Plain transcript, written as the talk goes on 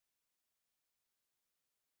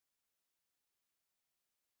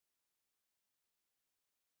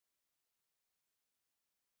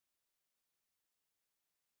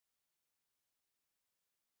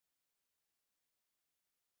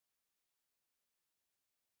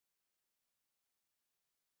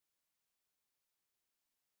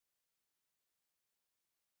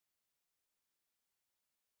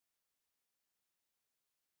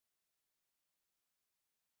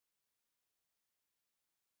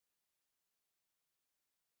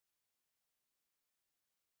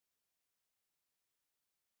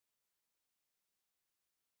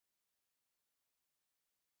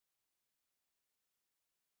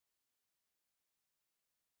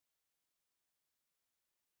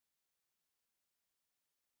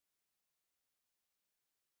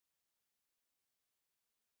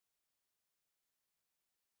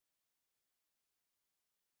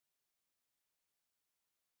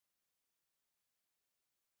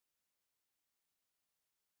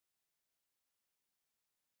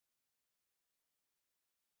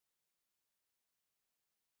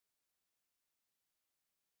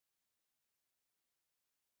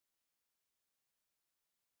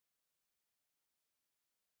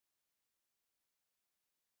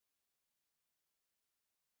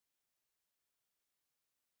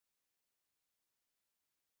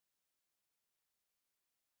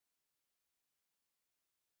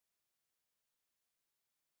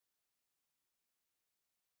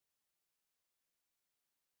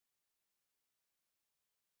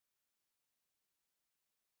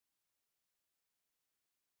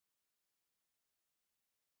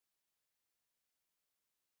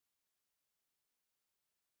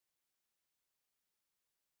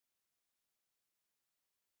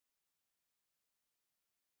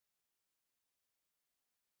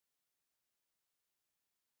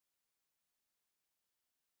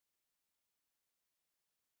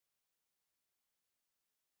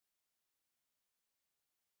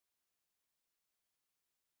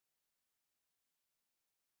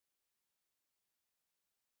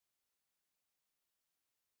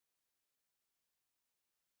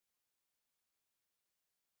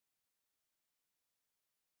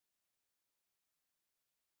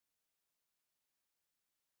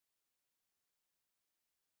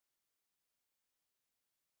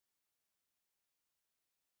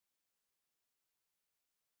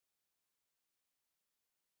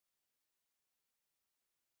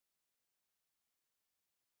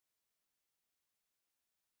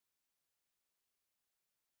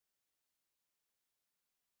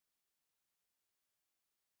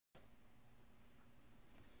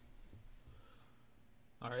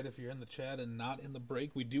Alright, if you're in the chat and not in the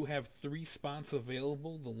break, we do have three spots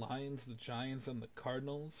available: the Lions, the Giants, and the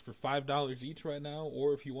Cardinals for $5 each right now.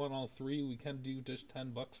 Or if you want all three, we can do just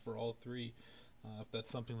 $10 for all three, if that's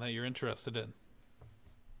something that you're interested in.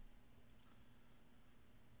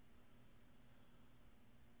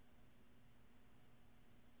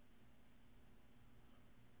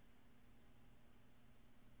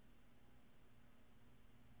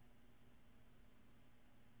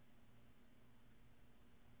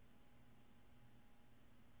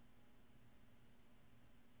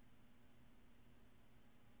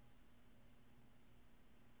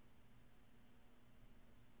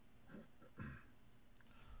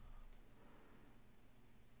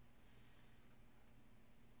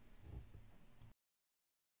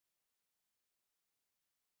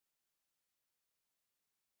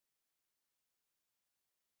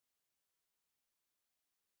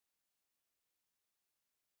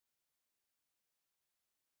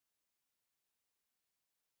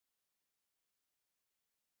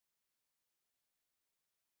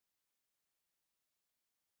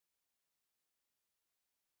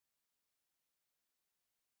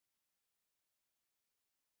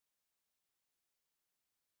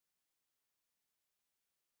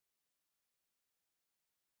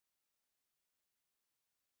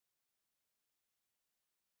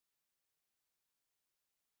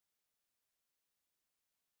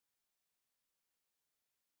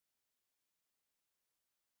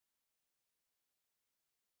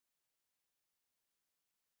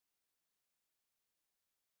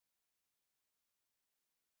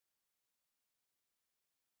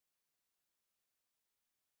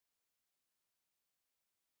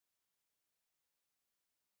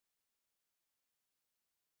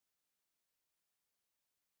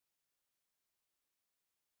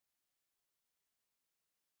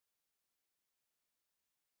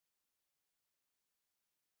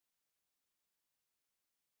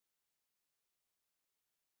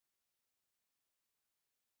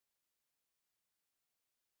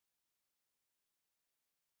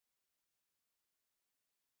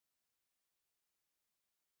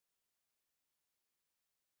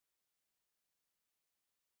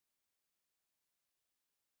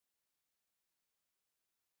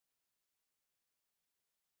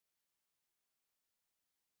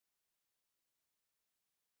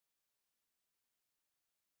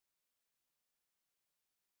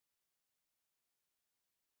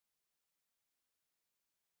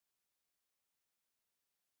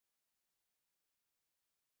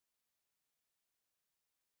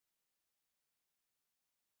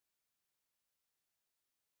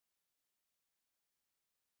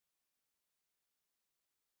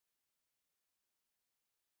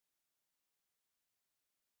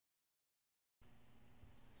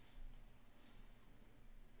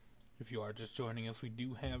 If you are just joining us, we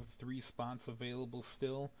do have three spots available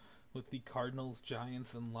still with the Cardinals,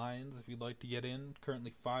 Giants, and Lions. If you'd like to get in,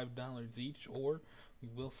 currently $5 each, or we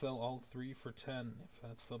will sell all three for 10. If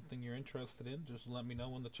that's something you're interested in, just let me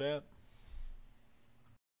know in the chat.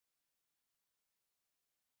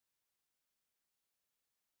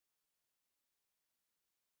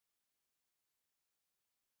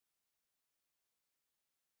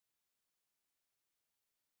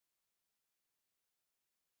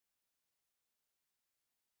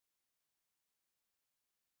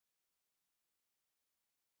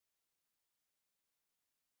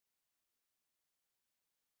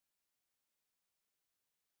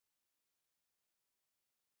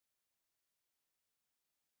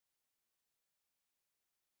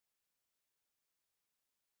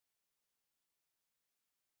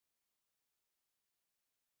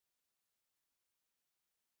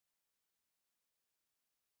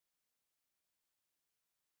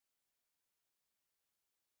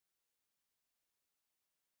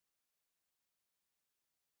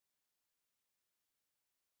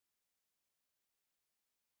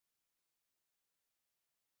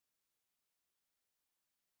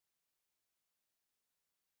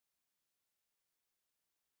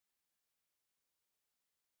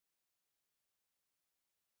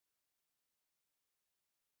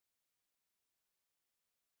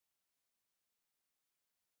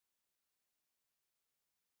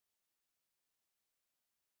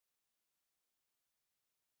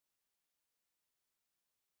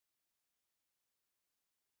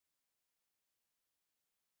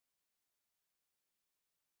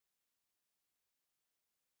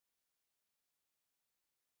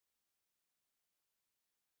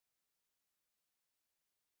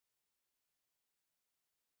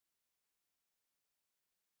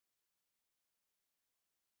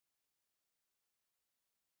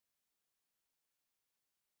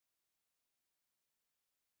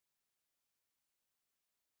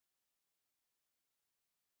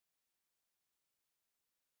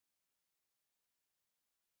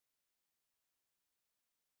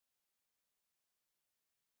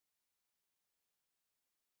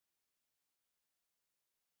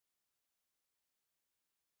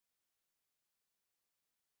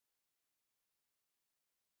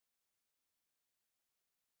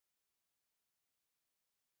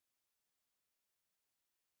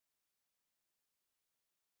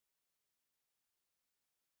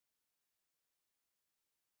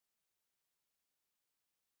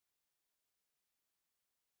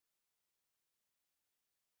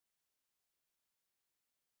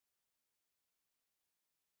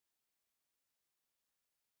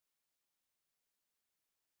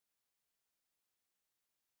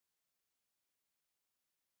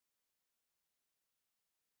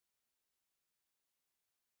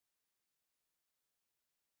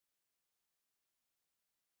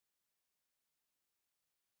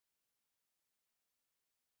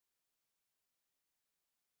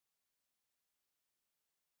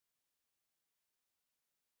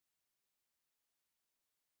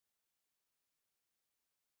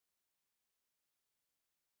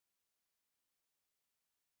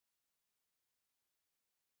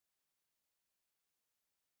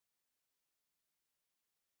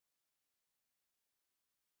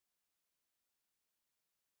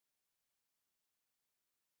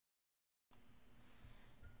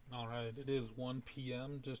 All right, it is 1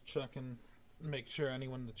 p.m. Just checking, make sure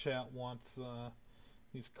anyone in the chat wants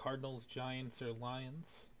these Cardinals, Giants, or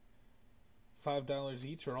Lions. $5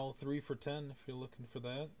 each, or all three for 10 if you're looking for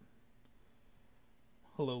that.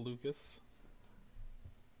 Hello, Lucas.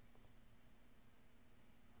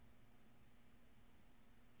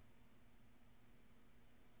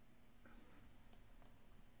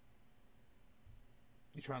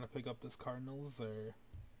 You trying to pick up this Cardinals, or?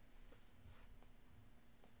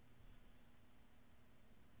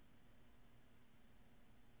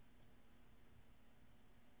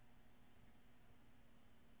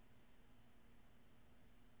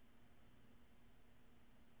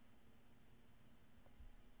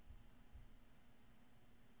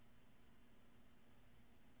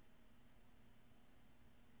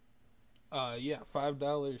 Yeah,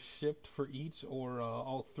 $5 shipped for each, or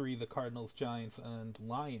all three, the Cardinals, Giants, and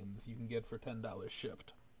Lions, you can get for $10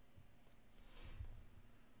 shipped.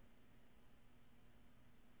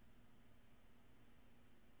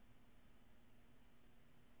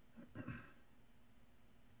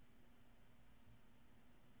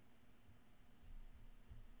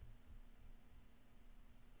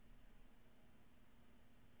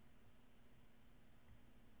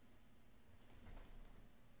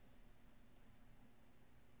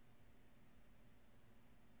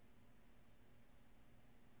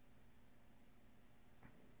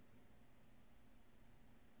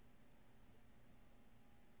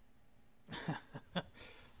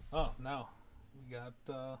 Oh, now we got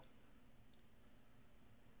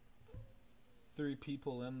three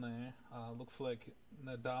people in there. Looks like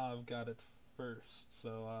Nadav got it first,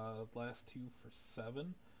 so last two for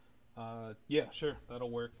 7. Yeah, sure,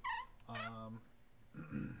 that'll work.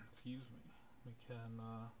 Excuse me. We can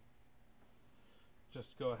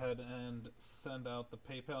just go ahead and send out the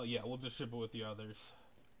PayPal. Yeah, we'll just ship it with the others.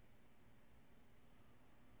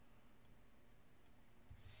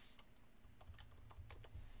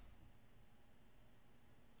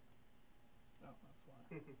 Oh, that's why.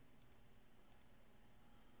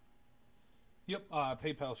 Yep,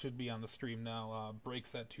 PayPal should be on the stream now.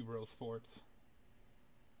 Breaks at Two Bro Sports.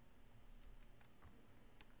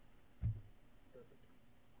 Perfect.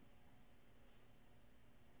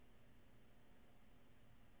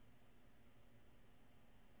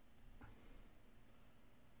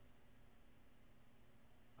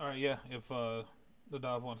 Alright, yeah, if the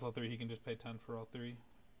Dov wants all three, he can just pay 10 for all three.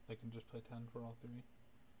 They can just pay 10 for all three.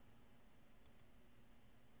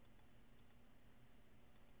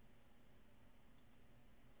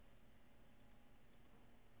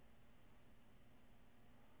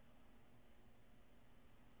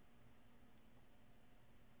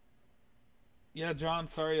 Yeah, John,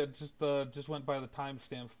 sorry, I just went by the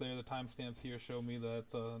timestamps there. The timestamps here show me that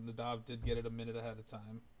Nadav did get it a minute ahead of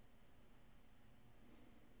time.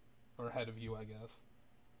 Or ahead of you, I guess.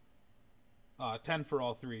 10 for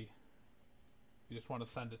all three. You just want to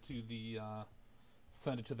send it to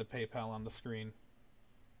the PayPal on the screen.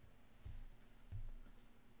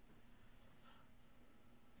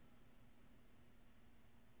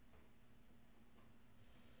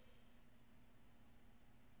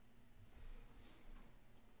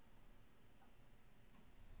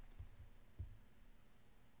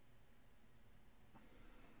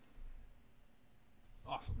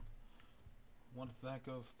 Awesome. Once that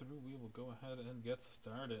goes through, we will go ahead and get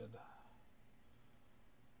started.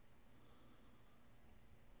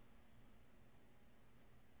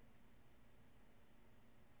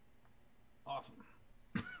 Awesome.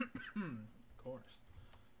 Of course.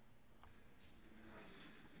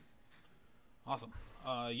 Awesome.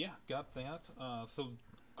 Yeah, got that.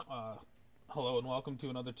 Hello and welcome to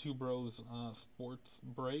another Two Bros Sports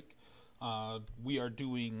Break. We are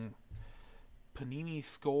doing Panini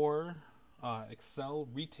Score Excel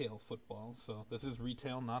Retail Football. So this is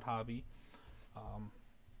retail, not hobby.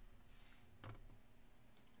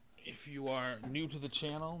 If you are new to the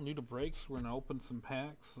channel, new to breaks, we're gonna open some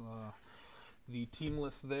packs. The team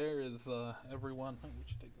list there is everyone. Oh, we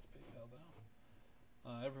should take this PayPal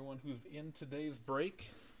down. Everyone who's in today's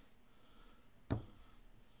break.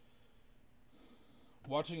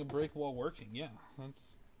 Watching a break while working, yeah, that's,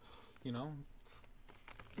 you know,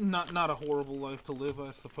 not a horrible life to live,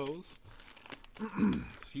 I suppose.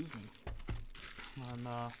 Excuse me. And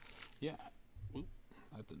yeah, oop,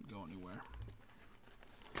 that didn't go anywhere.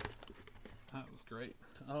 That was great.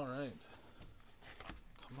 All right,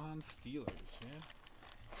 come on, Steelers, man.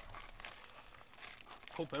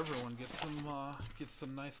 Hope everyone gets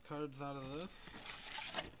some nice cards out of this.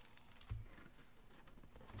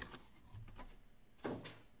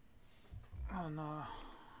 And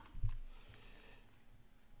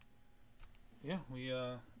yeah, we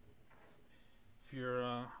If you're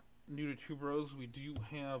new to Two Bros, we do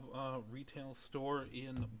have a retail store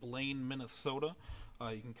in Blaine, Minnesota.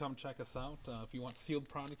 You can come check us out. If you want sealed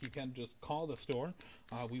product, you can just call the store.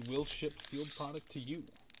 We will ship sealed product to you.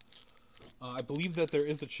 I believe that there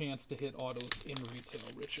is a chance to hit autos in retail,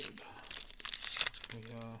 Richard.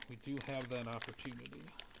 We do have that opportunity.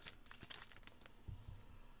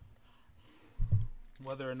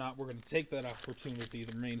 Whether or not we're going to take that opportunity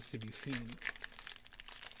remains to be seen.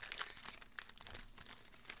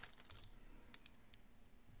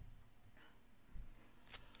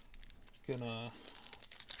 Gonna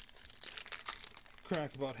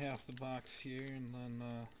crack about half the box here and then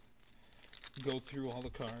go through all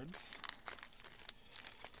the cards.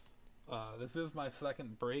 This is my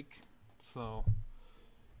second break, so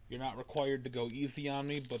you're not required to go easy on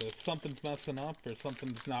me, but if something's messing up or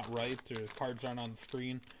something's not right or cards aren't on the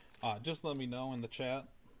screen, just let me know in the chat.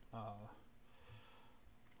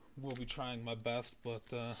 We'll be trying my best, but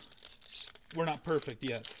we're not perfect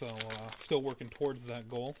yet, so still working towards that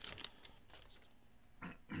goal.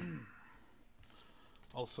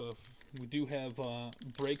 Also, we do have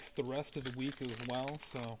breaks the rest of the week as well,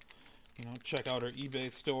 so check out our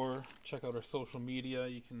eBay store, check out our social media.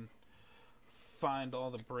 You can find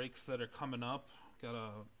all the breaks that are coming up. Got a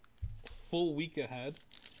full week ahead.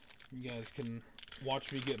 You guys can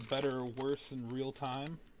watch me get better or worse in real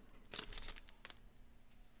time.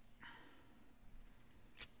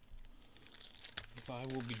 So I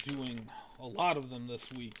will be doing a lot of them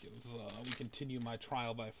this week as we continue my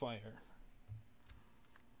trial by fire.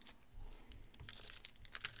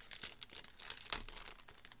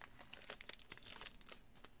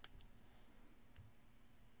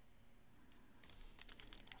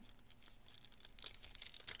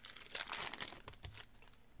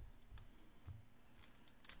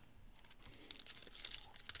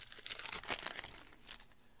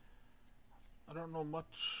 I don't know much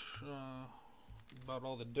about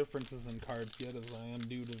all the differences in cards yet, as I am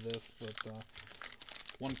new to this, but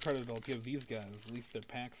one credit I'll give these guys, at least their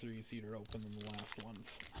packs are easier to open than the last ones.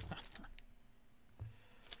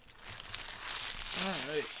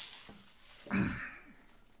 Alright.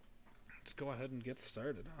 Let's go ahead and get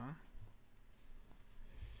started, huh?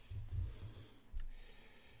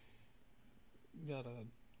 Got a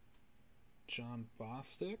John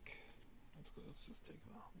Bostic. Let's just take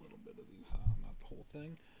a little bit of these out, not the whole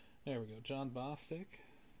thing. There we go. John Bostic,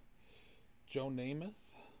 Joe Namath,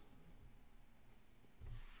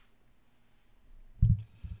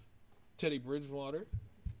 Teddy Bridgewater,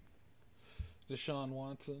 Deshaun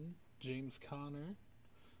Watson, James Conner,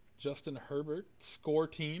 Justin Herbert, score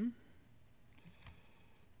team.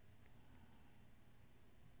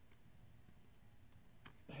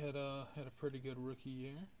 Had a pretty good rookie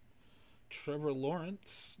year. Trevor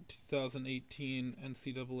Lawrence, 2018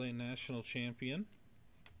 NCAA National Champion.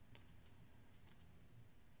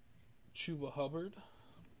 Chuba Hubbard.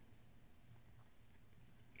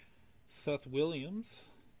 Seth Williams.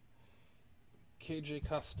 KJ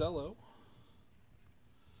Costello.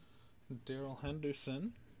 Darrell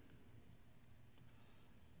Henderson.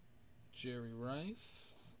 Jerry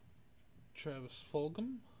Rice. Travis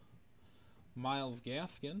Fulgham. Myles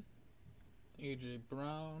Gaskin. AJ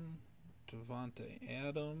Brown. Devontae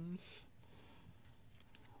Adams,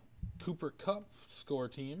 Cooper Kupp, score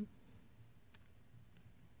team.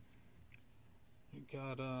 We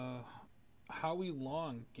got Howie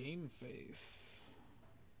Long, game face.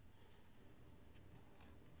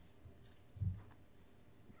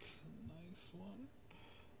 It's a nice one.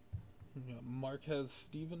 We got Marquez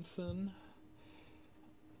Stevenson,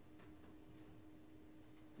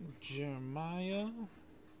 Jeremiah,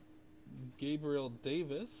 Gabriel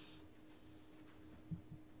Davis.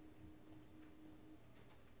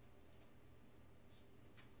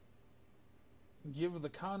 Give the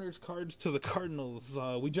Connors cards to the Cardinals.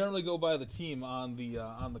 We generally go by the team on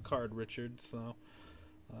the card, Richard. So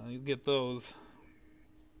you get those.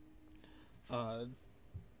 Yeah,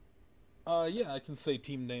 I can say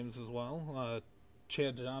team names as well.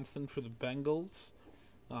 Chad Johnson for the Bengals.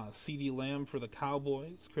 CeeDee Lamb for the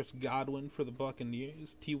Cowboys. Chris Godwin for the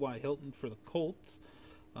Buccaneers. T.Y. Hilton for the Colts.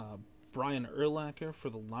 Brian Urlacher for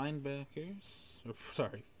the linebackers.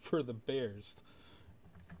 For the Bears.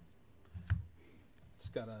 It's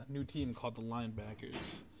got a new team called the Linebackers.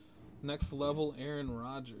 Next level, Aaron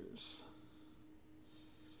Rodgers.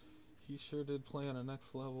 He sure did play on a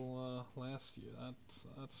next level last year.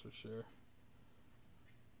 That's for sure.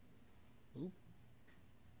 Oop.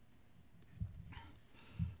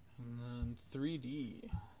 And then 3D.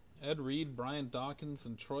 Ed Reed, Brian Dawkins,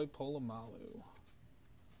 and Troy Polamalu.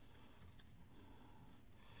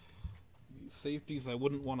 These safeties I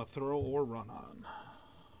wouldn't want to throw or run on.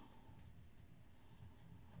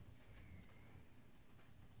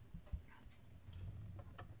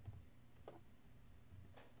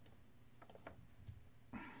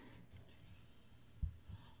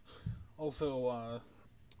 Also,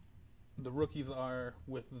 the rookies are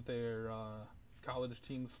with their college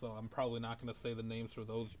teams, so I'm probably not going to say the names for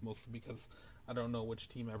those, mostly because I don't know which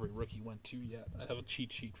team every rookie went to yet. I have a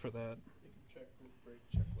cheat sheet for that. They can check group break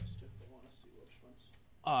checklist if they want to see which ones.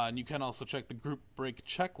 And you can also check the group break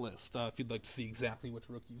checklist if you'd like to see exactly which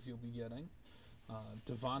rookies you'll be getting.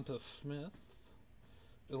 Devonta Smith,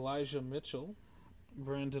 Elijah Mitchell,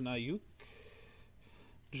 Brandon Ayuk,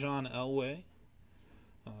 John Elway,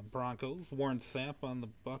 Broncos, Warren Sapp on the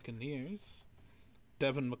Buccaneers,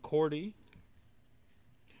 Devin McCourty,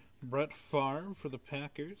 Brett Favre for the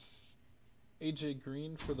Packers, AJ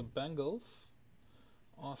Green for the Bengals,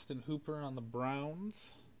 Austin Hooper on the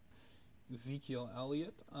Browns, Ezekiel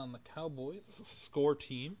Elliott on the Cowboys, score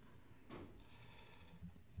team.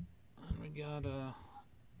 And we got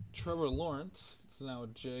Trevor Lawrence. It's now a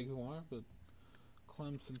Jaguar, but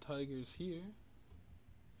Clemson Tigers here.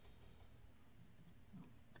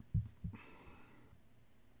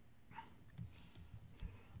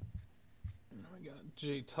 And we got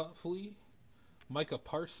Jay Tuffley, Micah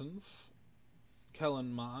Parsons,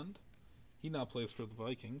 Kellen Mond. He now plays for the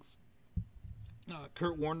Vikings.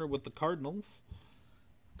 Kurt Warner with the Cardinals,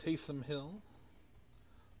 Taysom Hill,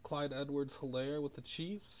 Clyde Edwards-Helaire with the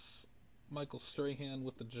Chiefs, Michael Strahan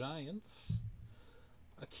with the Giants,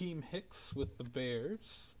 Akeem Hicks with the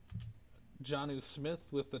Bears, Jonnu Smith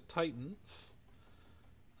with the Titans,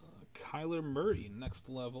 Kyler Murray next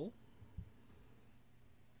level,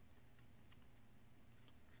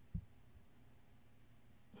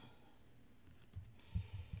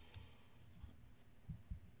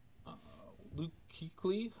 Luke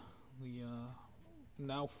Kuechly, the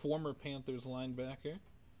now former Panthers linebacker.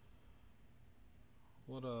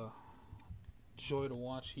 What a joy to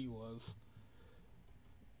watch he was.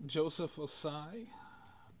 Joseph Osai,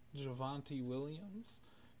 Javonte Williams,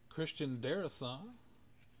 Christian Darrisaw,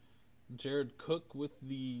 Jared Cook with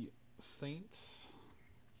the Saints,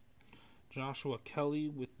 Joshua Kelly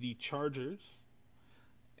with the Chargers,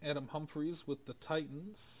 Adam Humphries with the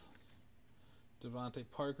Titans, Devontae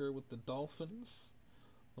Parker with the Dolphins,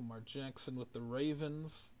 Lamar Jackson with the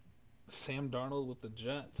Ravens, Sam Darnold with the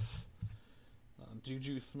Jets,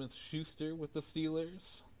 Juju Smith-Schuster with the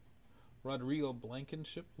Steelers, Rodrigo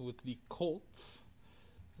Blankenship with the Colts,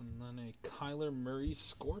 and then a Kyler Murray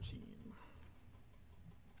score team.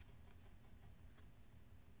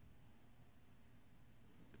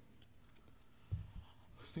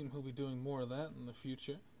 Assume he'll be doing more of that in the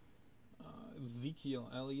future. Ezekiel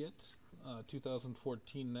Elliott,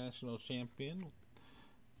 2014 national champion,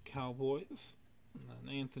 Cowboys. And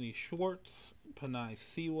then Anthony Schwartz, Penei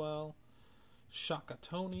Sewell, Shaka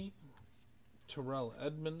Toney, Terrell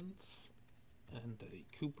Edmonds, and a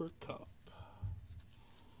Cooper Kupp.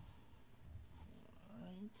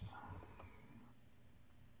 Alright.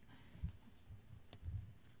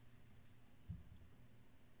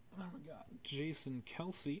 Then we got Jason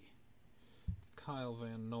Kelsey, Kyle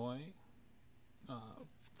Van Noy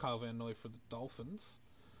for the Dolphins,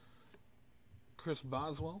 Chris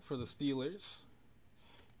Boswell for the Steelers,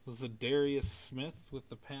 Zadarius Smith with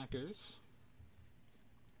the Packers,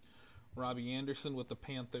 Robbie Anderson with the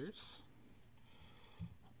Panthers,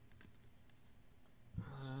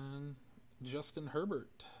 and Justin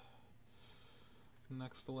Herbert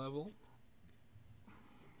next level.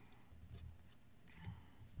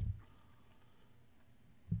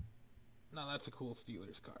 Now that's a cool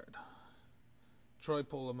Steelers card. Troy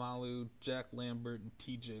Polamalu, Jack Lambert, and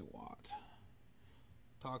TJ Watt.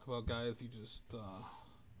 Talk about guys you just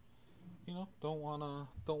don't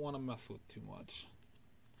wanna mess with too much.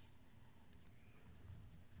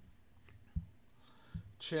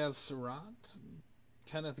 Chaz Surratt,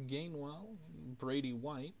 Kenneth Gainwell, Brady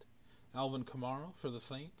White, Alvin Kamara for the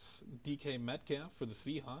Saints, DK Metcalf for the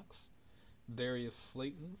Seahawks, Darius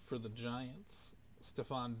Slayton for the Giants,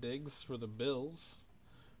 Stephon Diggs for the Bills,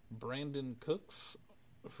 Brandon Cooks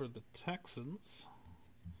for the Texans,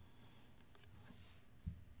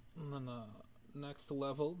 and then next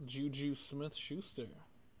level, Juju Smith-Schuster.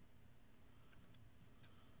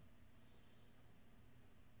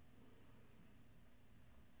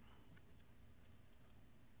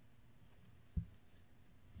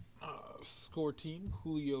 Score team,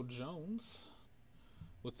 Julio Jones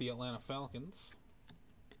with the Atlanta Falcons.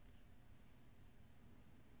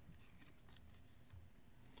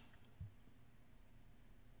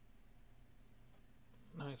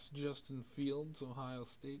 Nice Justin Fields, Ohio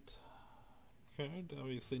State. card.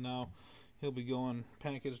 Obviously now he'll be going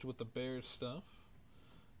packaged with the Bears stuff.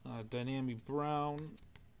 Dynamic Brown,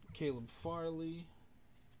 Caleb Farley.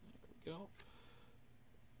 There we go.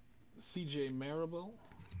 CJ Marable.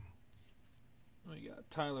 We got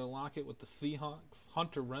Tyler Lockett with the Seahawks.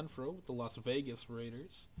 Hunter Renfrow with the Las Vegas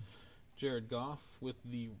Raiders. Jared Goff with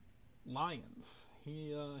the Lions.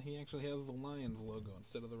 He actually has the Lions logo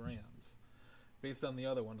instead of the Rams. Based on the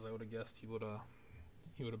other ones, I would have guessed he would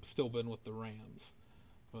have still been with the Rams.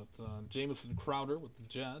 But Jamison Crowder with the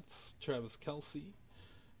Jets. Travis Kelce,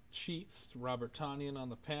 Chiefs. Robert Tonyan on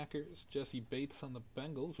the Packers. Jesse Bates on the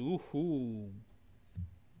Bengals. Ooh.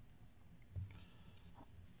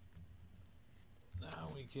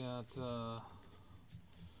 Now we got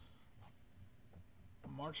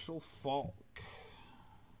Marshall Falk.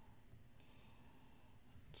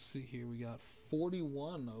 Let's see here, we got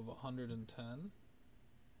 41 of 110.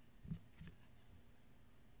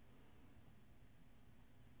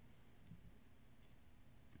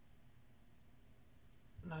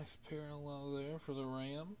 Nice parallel there for the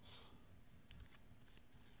Rams.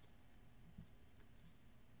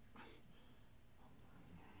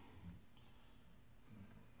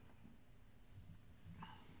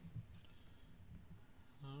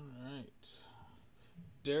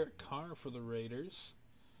 Derek Carr for the Raiders.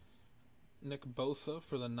 Nick Bosa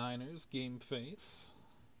for the Niners, game face.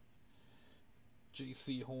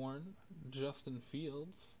 J.C. Horn, Justin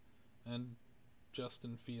Fields, and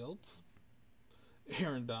Justin Fields.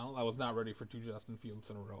 Aaron Donald. I was not ready for 2 Justin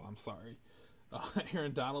Fields in a row. I'm sorry.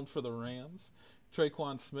 Aaron Donald for the Rams.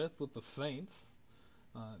 Traquan Smith with the Saints.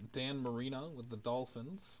 Dan Marino with the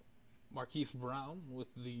Dolphins. Marquise Brown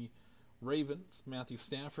with the Ravens. Matthew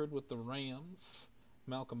Stafford with the Rams.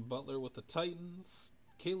 Malcolm Butler with the Titans.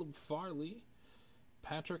 Caleb Farley.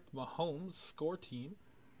 Patrick Mahomes, score team.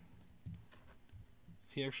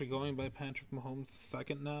 Is he actually going by Patrick Mahomes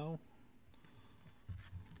second now?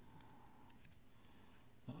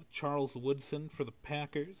 Charles Woodson for the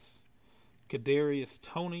Packers. Kadarius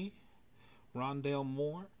Toney. Rondale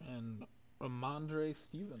Moore. And Ramondre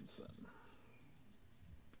Stevenson.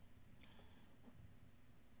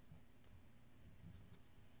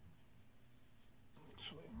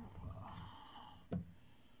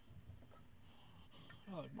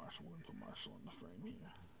 I like Marshall. We're going to put Marshall in the frame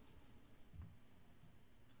here.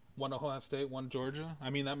 1 Ohio State, 1 Georgia. I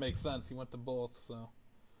mean, that makes sense. He went to both, so.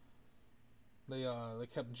 They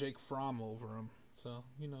kept Jake Fromm over him. So,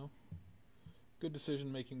 you know. Good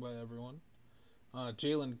decision making by everyone.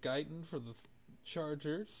 Jalen Guyton for the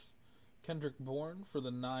Chargers. Kendrick Bourne for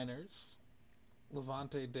the Niners.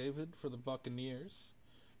 Levante David for the Buccaneers.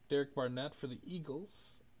 Derek Barnett for the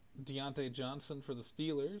Eagles. Deontay Johnson for the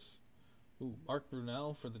Steelers. Mark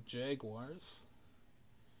Brunell for the Jaguars.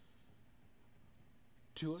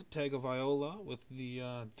 Tua Tagovailoa with the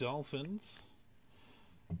Dolphins.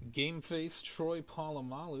 Game face Troy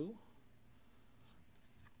Polamalu.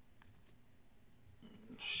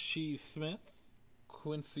 Shee Smith.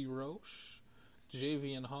 Quincy Roche.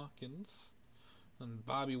 Javian Hawkins. And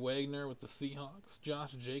Bobby Wagner with the Seahawks.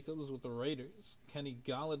 Josh Jacobs with the Raiders. Kenny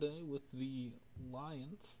Golladay with the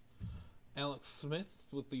Lions. Alex Smith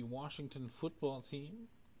with the Washington football team.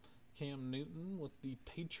 Cam Newton with the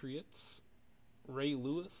Patriots. Ray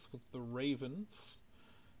Lewis with the Ravens.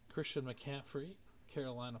 Christian McCaffrey,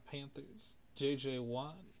 Carolina Panthers. J.J.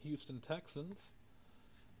 Watt, Houston Texans.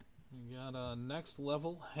 We got next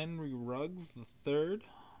level, Henry Ruggs the third.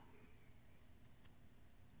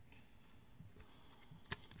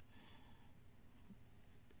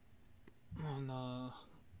 And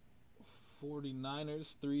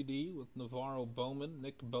 49ers 3D with Navarro Bowman,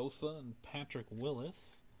 Nick Bosa, and Patrick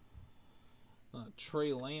Willis.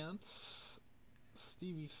 Trey Lance,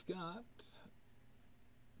 Stevie Scott,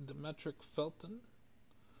 Demetric Felton,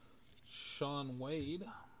 Sean Wade,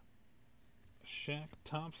 Shaq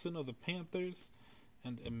Thompson of the Panthers,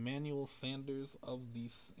 and Emmanuel Sanders of the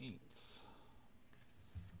Saints.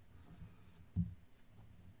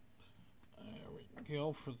 There we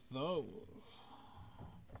go for those.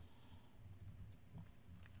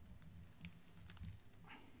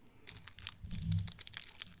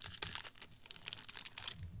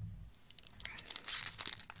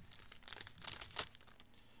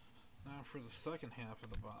 Now for the second half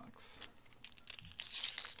of the box.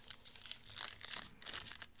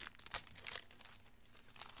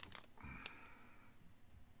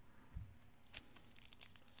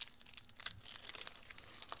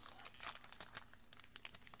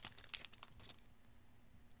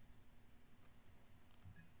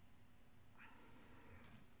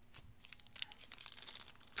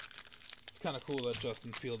 Kind of cool that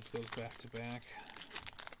Justin Fields goes back to back.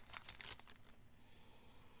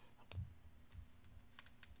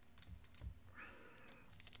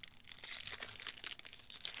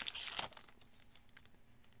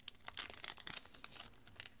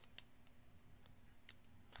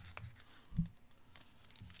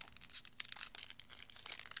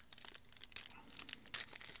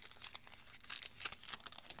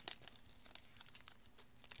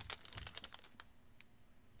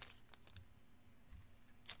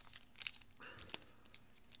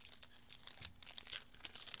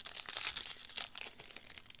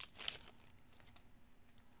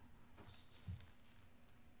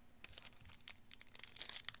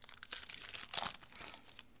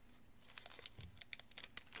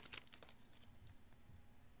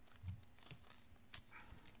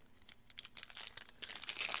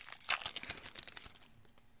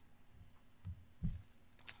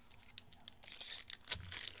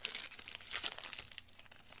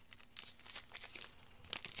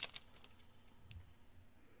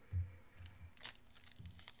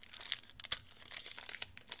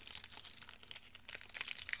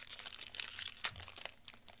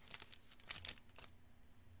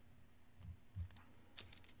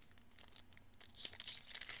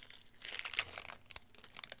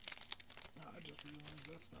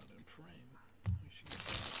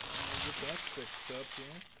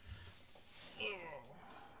 here.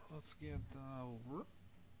 Oh, let's get there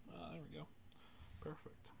we go.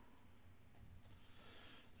 Perfect.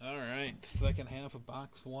 All right, second half of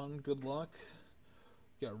box one. Good luck.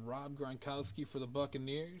 Got Rob Gronkowski for the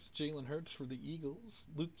Buccaneers, Jalen Hurts for the Eagles,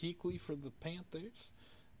 Luke Kuechly for the Panthers,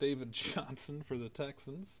 David Johnson for the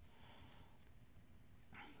Texans.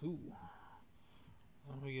 Ooh.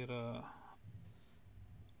 We get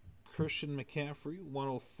Christian McCaffrey,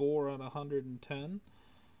 104 out of 110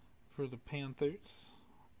 for the Panthers.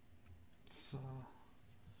 It's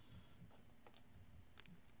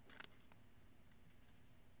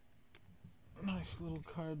nice little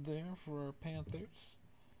card there for our Panthers.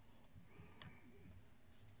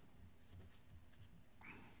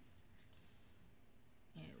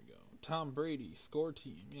 There we go. Tom Brady, score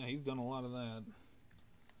team. Yeah, he's done a lot of that.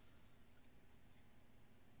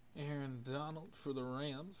 Aaron Donald for the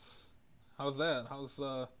Rams. How's that? How's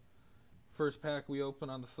first pack we open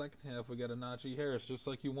on the second half? We got a Najee Harris, just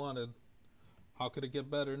like you wanted. How could it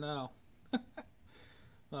get better now?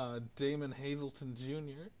 Damon Hazleton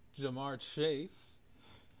Jr., Jamar Chase.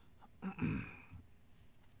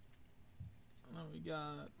 We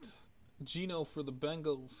got Geno for the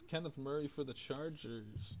Bengals, Kenneth Murray for the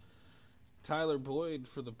Chargers, Tyler Boyd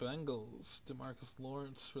for the Bengals, DeMarcus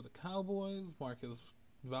Lawrence for the Cowboys, Marcus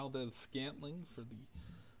Valdez-Scantling for the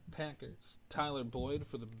Packers, Tyler Boyd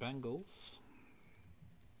for the Bengals,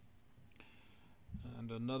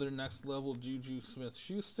 and another next level Juju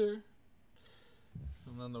Smith-Schuster,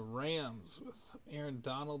 and then the Rams with Aaron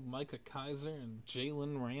Donald, Micah Kiser, and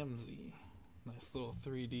Jalen Ramsey. Nice little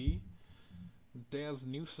 3D. Daz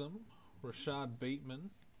Newsome, Rashad Bateman,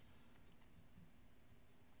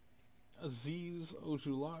 Azeez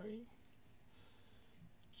Ojulari,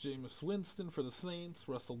 Jameis Winston for the Saints,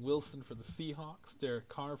 Russell Wilson for the Seahawks, Derek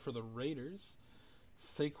Carr for the Raiders,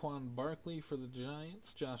 Saquon Barkley for the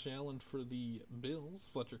Giants, Josh Allen for the Bills,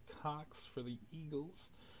 Fletcher Cox for the Eagles,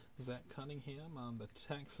 Zach Cunningham on the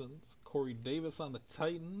Texans, Corey Davis on the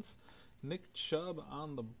Titans, Nick Chubb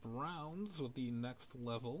on the Browns with the next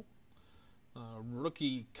level,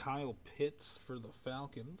 rookie Kyle Pitts for the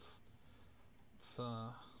Falcons. It's a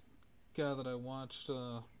guy that I watched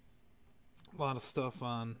a lot of stuff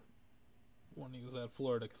on when he was at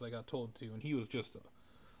Florida because I got told to, and he was just a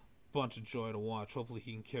bunch of joy to watch. Hopefully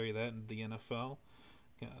he can carry that into the NFL.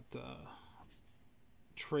 Got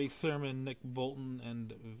Trey Sermon, Nick Bolton,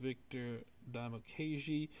 and Victor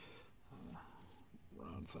Dimukeje.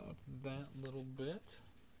 Rounds out that little bit.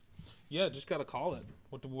 Yeah, just gotta call it.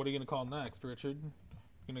 What are you gonna call next, Richard?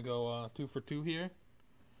 Gonna go 2 for 2 here.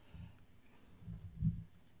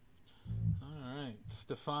 All right,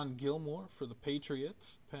 Stephon Gilmore for the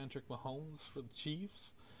Patriots, Patrick Mahomes for the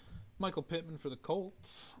Chiefs, Michael Pittman for the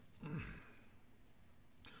Colts,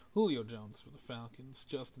 Julio Jones for the Falcons,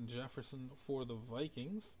 Justin Jefferson for the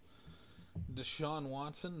Vikings, Deshaun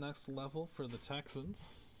Watson next level for the Texans,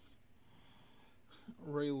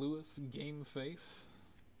 Ray Lewis game face.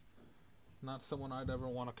 Not someone I'd ever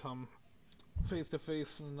want to come face to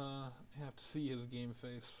face and have to see his game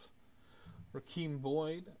face. Rakeem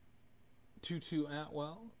Boyd, Tutu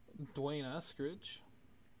Atwell, Dwayne Eskridge.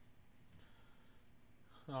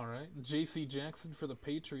 All right, J.C. Jackson for the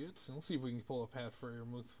Patriots. We'll see if we can pull a Pat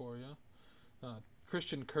Freiermuth for you.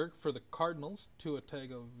 Christian Kirk for the Cardinals. Tua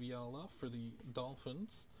Tagovailoa for the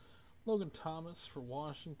Dolphins. Logan Thomas for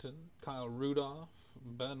Washington. Kyle Rudolph,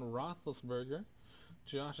 Ben Roethlisberger.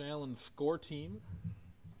 Josh Allen score team.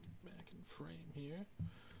 Back in frame here.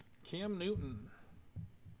 Cam Newton.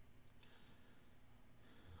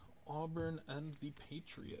 Auburn and the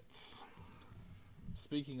Patriots.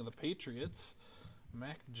 Speaking of the Patriots,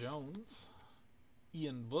 Mac Jones,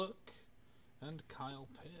 Ian Book, and Kyle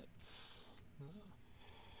Pitts.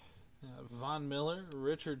 Von Miller,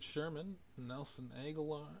 Richard Sherman, Nelson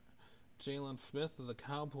Aguilar, Jalen Smith of the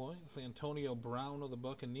Cowboys, Antonio Brown of the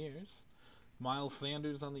Buccaneers, Miles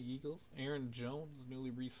Sanders on the Eagles, Aaron Jones,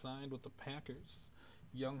 newly re-signed with the Packers,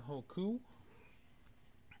 Young Hoku,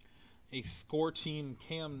 a score team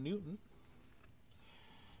Cam Newton,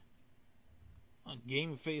 a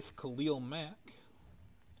game face Khalil Mack,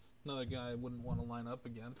 another guy I wouldn't want to line up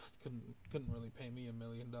against. Couldn't really pay me $1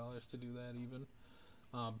 million to do that even.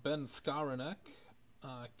 Ben Skowronek,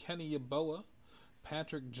 Kenny Yeboah,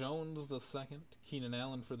 Patrick Jones II, Keenan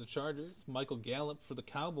Allen for the Chargers, Michael Gallup for the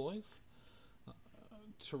Cowboys,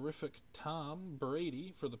 terrific Tom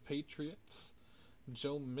Brady for the Patriots,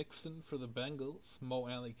 Joe Mixon for the Bengals, Mo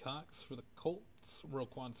Alley Cox for the Colts,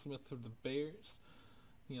 Roquan Smith for the Bears,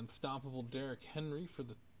 the unstoppable Derrick Henry for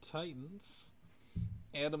the Titans,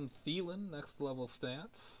 Adam Thielen, next level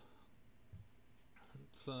stats.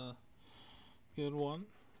 It's good one.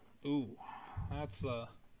 Ooh, that's a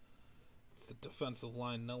defensive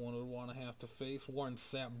line no one would want to have to face. Warren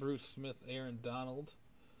Sapp, Bruce Smith, Aaron Donald.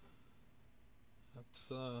 It's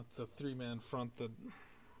a three-man front that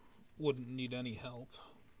wouldn't need any help.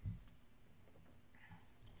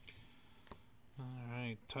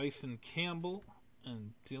 Alright, Tyson Campbell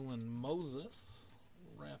and Dylan Moses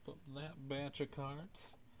wrap up that batch of cards.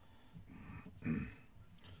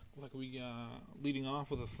 Like we got leading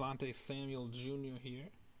off with Asante Samuel Jr. here.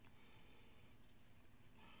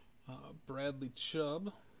 Bradley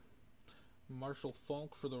Chubb, Marshall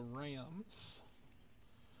Faulk for the Rams,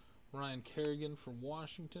 Ryan Kerrigan for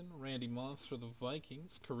Washington, Randy Moss for the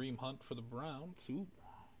Vikings, Kareem Hunt for the Browns. Ooh.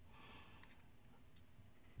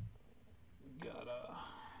 Got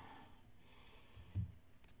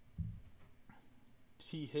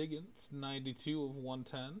T. Higgins, 92 of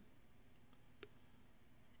 110.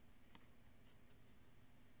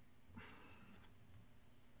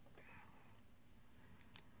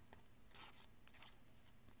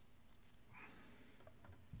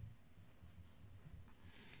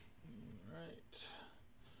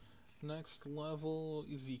 Next level,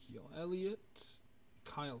 Ezekiel Elliott,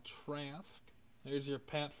 Kyle Trask. There's your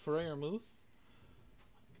Pat Freiermuth,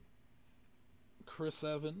 Chris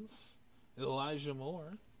Evans, Elijah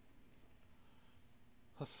Moore,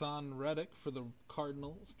 Hassan Reddick for the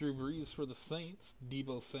Cardinals, Drew Brees for the Saints,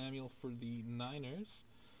 Deebo Samuel for the Niners,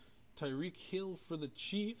 Tyreek Hill for the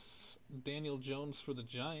Chiefs, Daniel Jones for the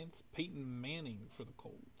Giants, Peyton Manning for the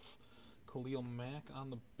Colts, Khalil Mack on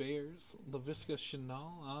the Bears, Laviska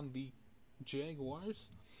Shenault on the Jaguars,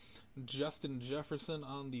 Justin Jefferson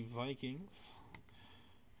on the Vikings,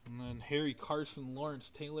 and then Harry Carson, Lawrence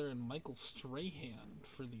Taylor, and Michael Strahan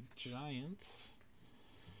for the Giants,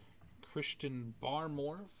 Christian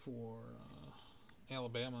Barmore for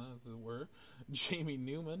Alabama, as it were, Jamie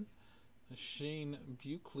Newman, Shane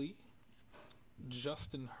Buckley,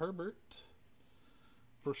 Justin Herbert,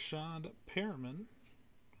 Brashad Perriman,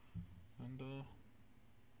 and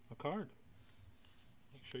a card.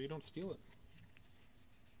 Make sure you don't steal it.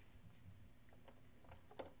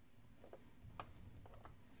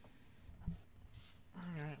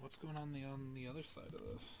 Alright, what's going on the other side of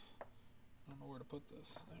this? I don't know where to put this.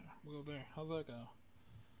 There, we'll go there. How's that go?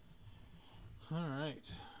 Alright.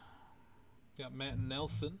 Got Matt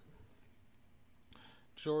Nelson,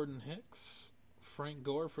 Jordan Hicks, Frank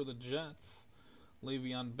Gore for the Jets,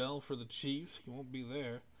 Le'Veon Bell for the Chiefs. He won't be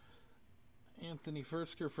there. Anthony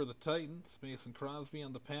Fursker for the Titans, Mason Crosby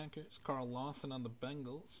on the Packers, Carl Lawson on the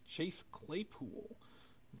Bengals, Chase Claypool,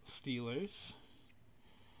 Steelers,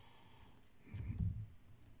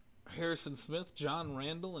 Harrison Smith, John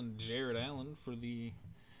Randall, and Jared Allen for the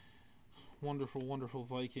wonderful, wonderful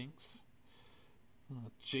Vikings,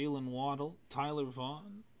 Jalen Waddle, Tyler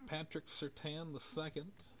Vaughn, Patrick Surtain II,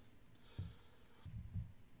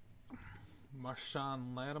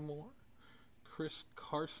 Marshawn Lattimore, Chris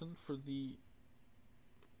Carson for the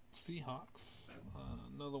Seahawks.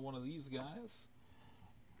 Another one of these guys.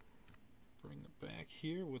 Bring it back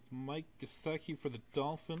here with Mike Gesicki for the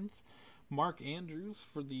Dolphins, Mark Andrews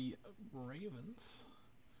for the Ravens,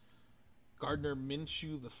 Gardner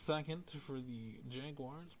Minshew II for the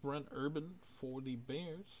Jaguars, Brent Urban for the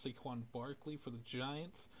Bears, Saquon Barkley for the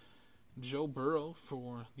Giants, Joe Burrow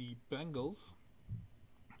for the Bengals,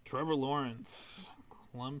 Trevor Lawrence,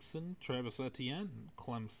 Clemson, Travis Etienne,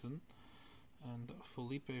 Clemson, and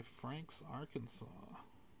Felipe Franks, Arkansas.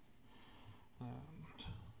 And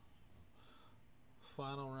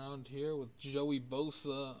final round here with Joey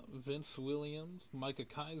Bosa, Vince Williams, Micah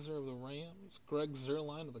Kaiser of the Rams, Greg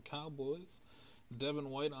Zuerlein of the Cowboys,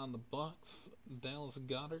 Devin White on the Bucks, Dallas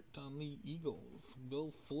Goedert on the Eagles,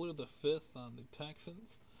 Will Fuller V on the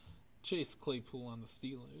Texans, Chase Claypool on the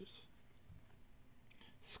Steelers.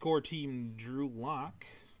 Score team Drew Lock.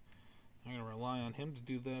 I'm going to rely on him to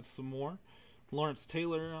do that some more. Lawrence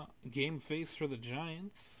Taylor, game face for the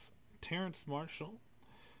Giants. Terrence Marshall,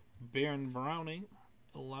 Baron Browning,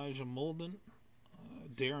 Elijah Molden,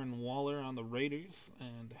 Darren Waller on the Raiders,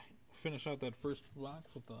 and finish out that first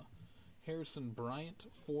box with Harrison Bryant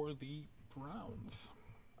for the Browns.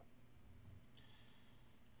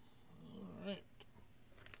 Alright.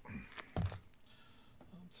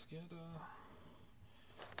 Let's get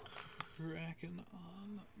cracking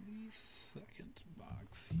on the second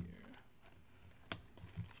box here.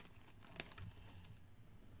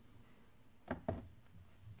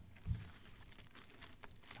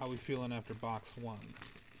 How we feeling after box one?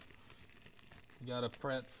 We got a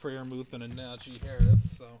Pratt Freiermuth and a Najee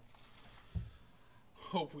Harris, so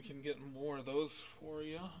hope we can get more of those for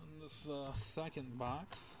you in this second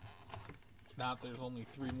box. If not, there's only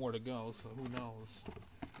 3 more to go, so who knows.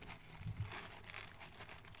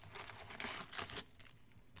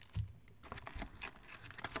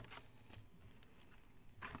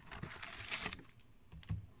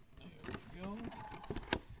 There we go.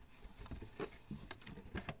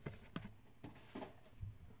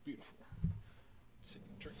 Beautiful. Take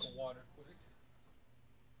a drink of water quick.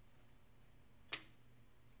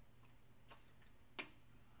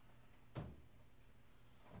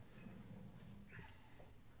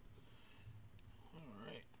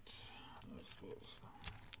 Alright. I suppose.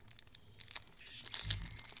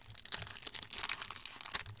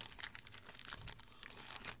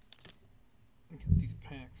 Get these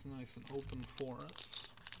packs nice and open for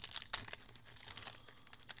us.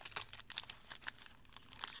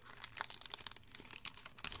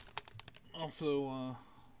 Also,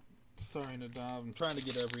 sorry Nadav, I'm trying to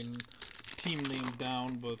get every team name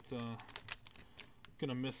down, but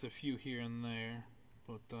gonna miss a few here and there.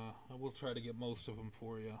 But I will try to get most of them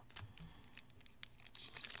for you.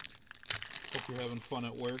 Hope you're having fun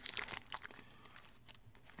at work.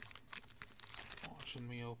 Watching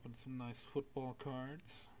me open some nice football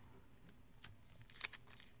cards.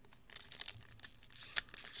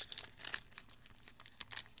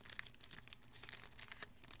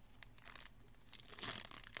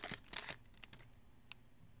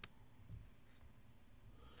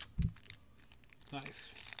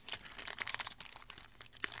 Nice.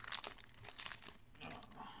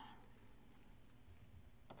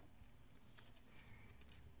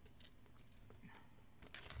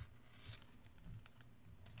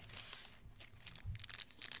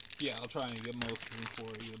 Yeah, I'll try and get most of them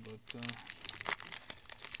for you, but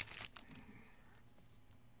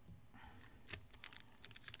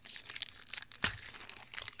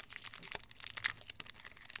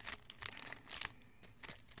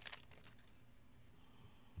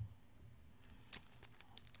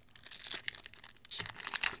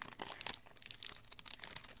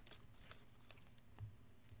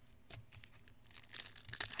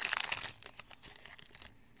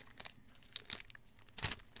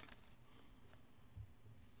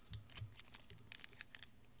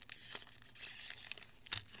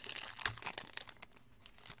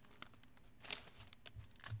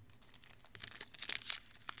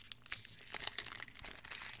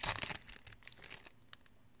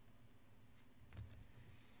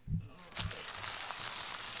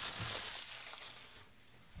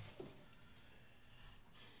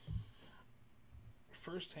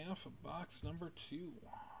first half of box number 2.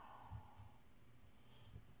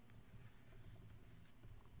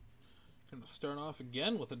 Going to start off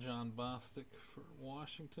again with a John Bostic for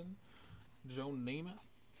Washington, Joe Namath,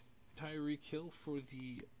 Tyreek Hill for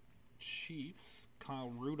the Chiefs, Kyle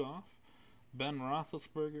Rudolph, Ben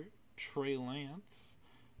Roethlisberger, Trey Lance,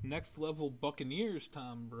 Next Level Buccaneers,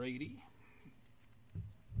 Tom Brady,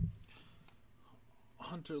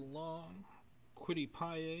 Hunter Long, Kwity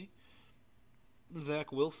Paye,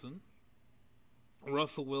 Zach Wilson,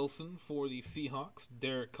 Russell Wilson for the Seahawks,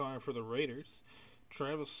 Derek Carr for the Raiders,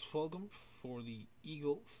 Travis Fulgham for the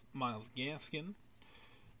Eagles, Myles Gaskin,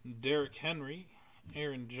 Derrick Henry,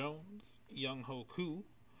 Aaron Jones, Young Ho Koo,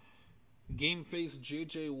 Game Face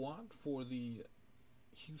J.J. Watt for the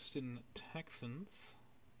Houston Texans,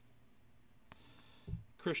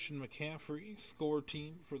 Christian McCaffrey, Score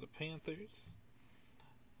Team for the Panthers,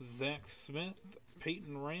 Zach Smith,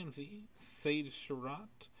 Peyton Ramsey, Sage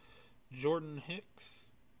Surratt, Jordan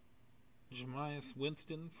Hicks, Jameis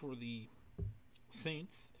Winston for the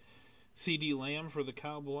Saints, C.D. Lamb for the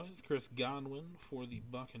Cowboys, Chris Godwin for the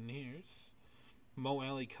Buccaneers, Mo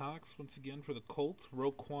Alley Cox once again for the Colts,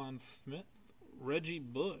 Roquan Smith, Reggie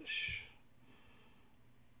Bush,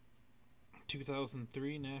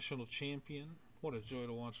 2003 national champion. What a joy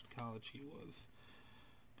to watch in college he was.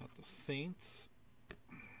 Got the Saints,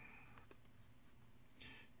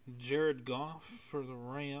 Jared Goff for the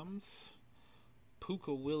Rams,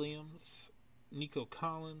 Puka Williams, Nico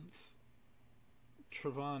Collins,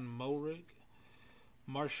 Trevon Moehrig,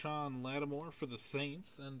 Marshawn Lattimore for the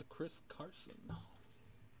Saints, and Chris Carson.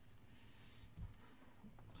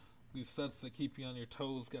 These sets that keep you on your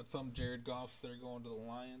toes. Got some Jared Goffs that are going to the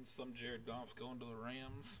Lions, some Jared Goffs going to the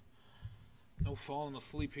Rams. No falling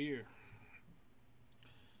asleep here.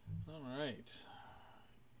 Alright.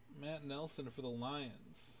 Matt Nelson for the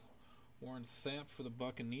Lions. Warren Sapp for the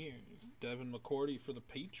Buccaneers. Devin McCourty for the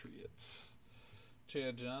Patriots.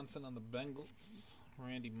 Chad Johnson on the Bengals.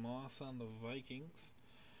 Randy Moss on the Vikings.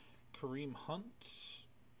 Kareem Hunt.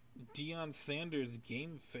 Deion Sanders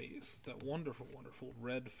Game Face. That wonderful, wonderful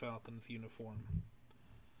red Falcons uniform. I'm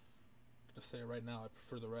going to say right now I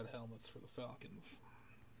prefer the red helmets for the Falcons.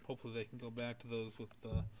 Hopefully they can go back to those with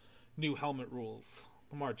new helmet rules.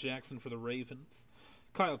 Lamar Jackson for the Ravens.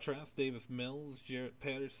 Kyle Trask, Davis Mills, Jarrett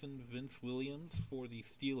Patterson, Vince Williams for the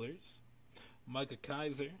Steelers. Micah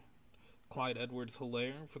Kaiser, Clyde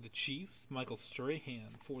Edwards-Helaire for the Chiefs. Michael Strahan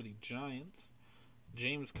for the Giants.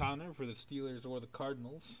 James Conner for the Steelers or the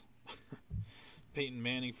Cardinals. Peyton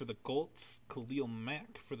Manning for the Colts. Khalil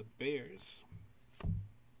Mack for the Bears.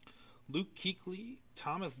 Luke Kuechly,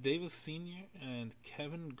 Thomas Davis Sr., and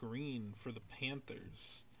Kevin Green for the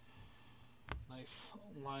Panthers. Nice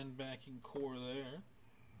linebacking core there.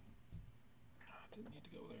 Didn't need to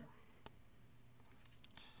go there.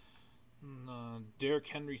 Derrick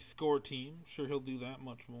Henry score team. Sure he'll do that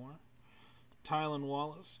much more. Tylan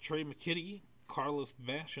Wallace, Trey McKitty, Carlos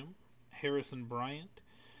Basham, Harrison Bryant,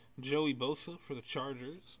 Joey Bosa for the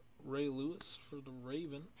Chargers, Ray Lewis for the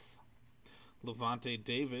Ravens, Levante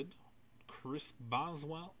David, Chris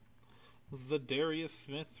Boswell, Zadarius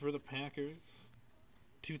Smith for the Packers,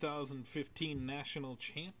 2015 national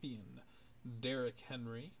champion Derrick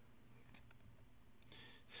Henry,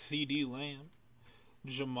 C.D. Lamb,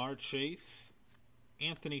 Jamar Chase,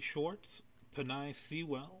 Anthony Schwartz, Penei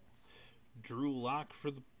Sewell, Drew Lock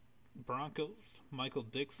for the Broncos, Michael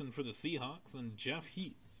Dixon for the Seahawks, and Jeff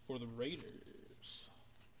Heath for the Raiders.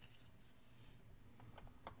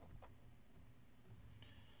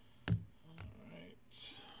 Alright.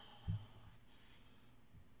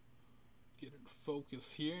 Get into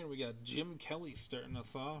focus here, and we got Jim Kelly starting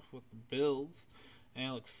us off with the Bills.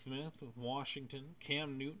 Alex Smith with Washington,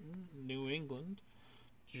 Cam Newton, New England,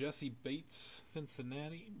 Jesse Bates,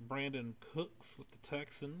 Cincinnati, Brandon Cooks with the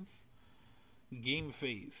Texans, Game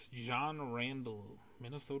Face, John Randall,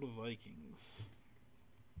 Minnesota Vikings,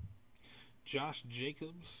 Josh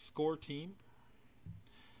Jacobs, Score Team,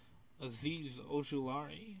 Azeez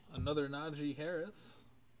Ojulari, another Najee Harris,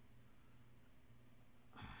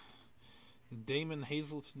 Damon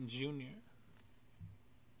Hazleton Jr.,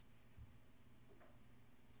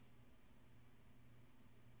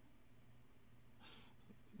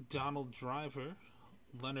 Donald Driver,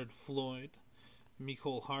 Leonard Floyd,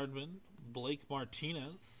 Mecole Hardman, Blake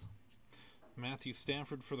Martinez, Matthew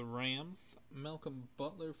Stafford for the Rams, Malcolm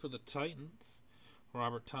Butler for the Titans,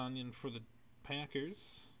 Robert Tonyan for the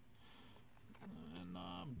Packers,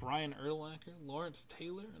 and Brian Urlacher, Lawrence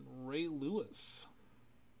Taylor, and Ray Lewis.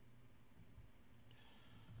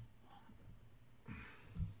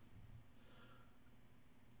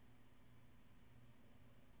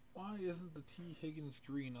 Why isn't the T. Higgins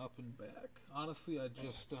green up and back? Honestly, I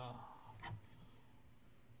just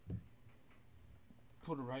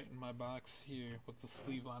put it right in my box here with the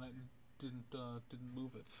sleeve on it and didn't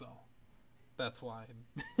move it, so that's why.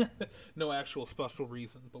 No actual special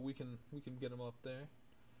reason, but we can get him up there.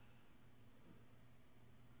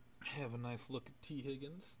 Have a nice look at T.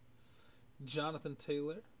 Higgins, Jonathan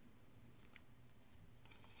Taylor,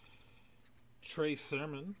 Trey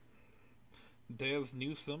Sermon, Daz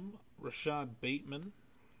Newsome, Rashad Bateman,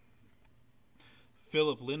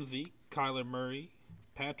 Philip Lindsay, Kyler Murray,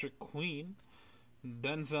 Patrick Queen,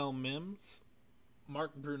 Denzel Mims,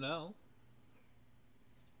 Mark Brunell,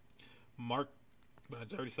 I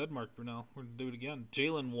already said Mark Brunell. We're going to do it again.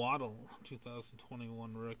 Jalen Waddle,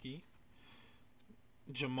 2021 rookie,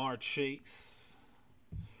 Jamar Chase,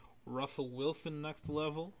 Russell Wilson next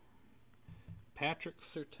level, Patrick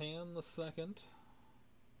Surtain II,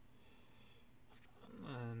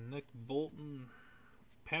 Nick Bolton,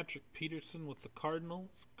 Patrick Peterson with the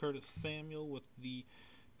Cardinals, Curtis Samuel with the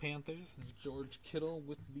Panthers, and George Kittle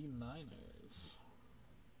with the Niners.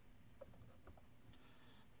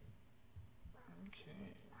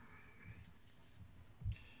 Okay.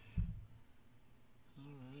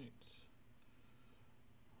 Alright.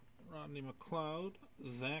 Rodney McLeod,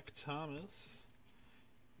 Zach Thomas,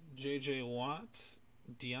 J.J. Watt,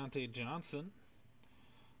 Deontay Johnson.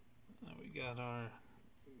 Now we got our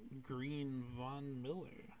Green Von Miller.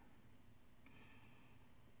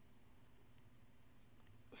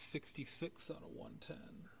 66 out of 110.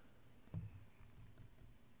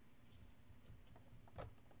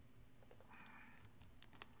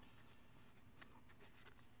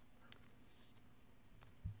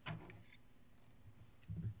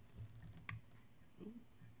 Ooh.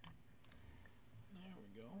 There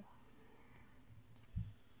we go.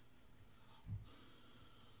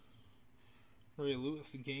 Ray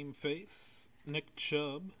Lewis, Game Face, Nick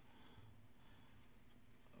Chubb,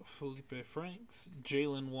 Felipe Franks,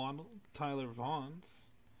 Jalen Waddle, Tyler Vaughns,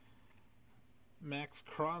 Max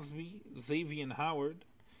Crosby, Xavier Howard,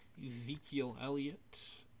 Ezekiel Elliott,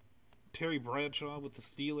 Terry Bradshaw with the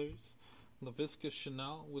Steelers, Laviska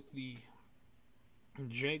Shenault with the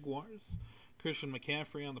Jaguars, Christian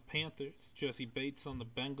McCaffrey on the Panthers, Jesse Bates on the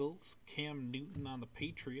Bengals, Cam Newton on the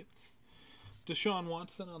Patriots, Deshaun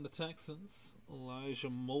Watson on the Texans, Elijah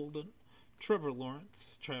Molden, Trevor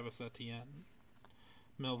Lawrence, Travis Etienne,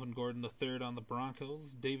 Melvin Gordon III on the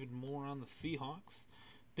Broncos, David Moore on the Seahawks,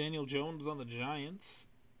 Daniel Jones on the Giants,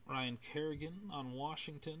 Ryan Kerrigan on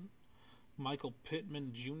Washington, Michael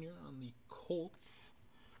Pittman Jr. on the Colts,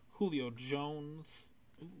 Julio Jones,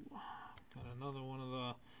 got another one of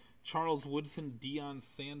the Charles Woodson, Deion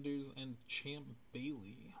Sanders, and Champ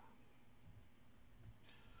Bailey.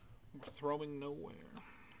 We're throwing nowhere.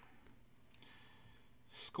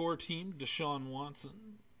 Score team, Deshaun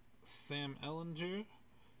Watson, Sam Ellinger,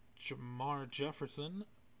 Jamar Jefferson,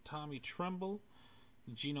 Tommy Tremble,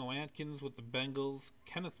 Geno Atkins with the Bengals,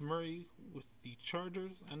 Kenneth Murray with the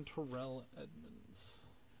Chargers, and Terrell Edmonds.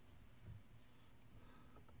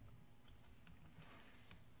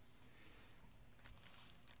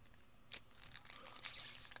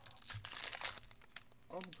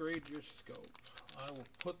 Upgrade your scope. I will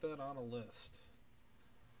put that on a list.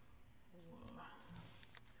 We'll,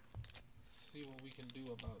 see what we can do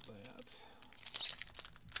about that.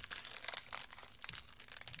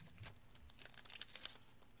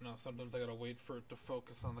 No, sometimes I gotta wait for it to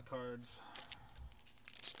focus on the cards.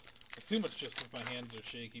 I assume it's just because my hands are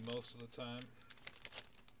shaky most of the time.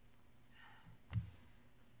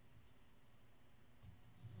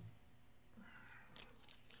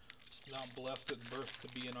 Not blessed at birth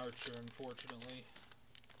to be an archer, unfortunately.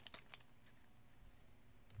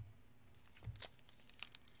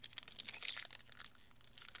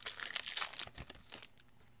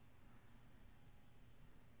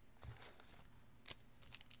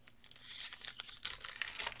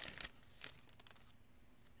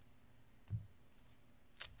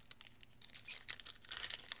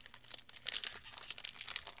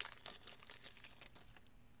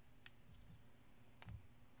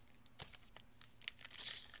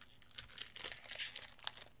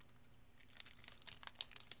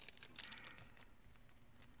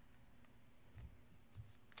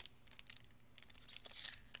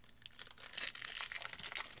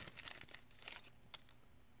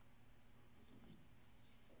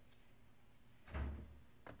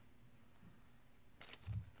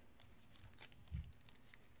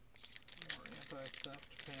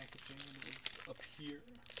 Anti-theft packaging is up here.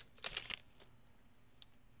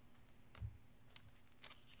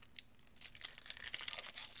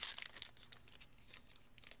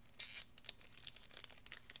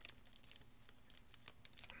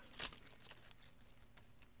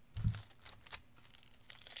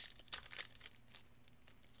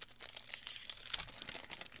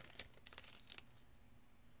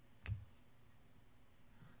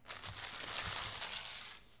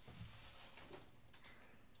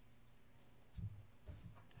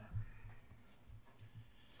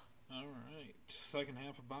 Alright, second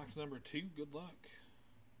half of box number 2. Good luck.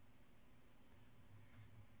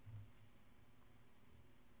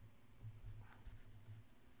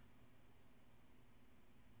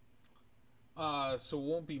 So it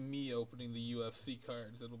won't be me opening the UFC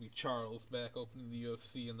cards. It'll be Charles back opening the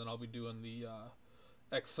UFC, and then I'll be doing the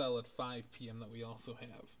XL at 5 p.m. that we also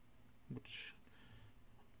have. Which,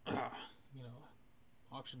 you know,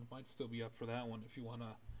 auction might still be up for that one if you want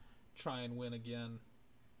to try and win again.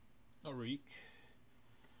 Arik.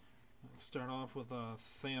 I'll start off with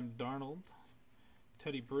Sam Darnold,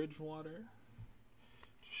 Teddy Bridgewater,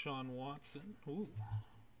 Deshaun Watson. Ooh,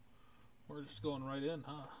 we're just going right in,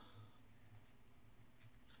 huh?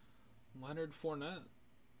 Leonard Fournette.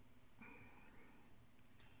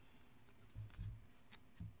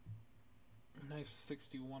 Nice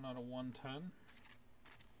 61 out of 110.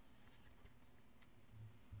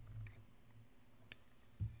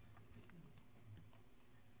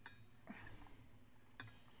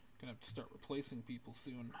 Gonna have to start replacing people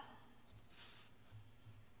soon.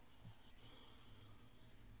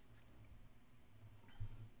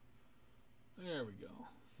 There we go.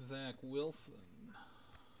 Zach Wilson,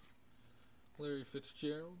 Larry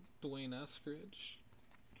Fitzgerald, Dwayne Eskridge,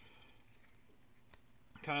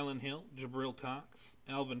 Kylan Hill, Jabril Cox,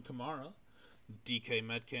 Alvin Kamara, DK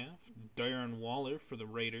Metcalf, Darren Waller for the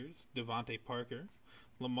Raiders, Devontae Parker,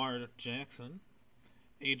 Lamar Jackson,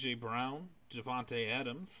 AJ Brown, Javonte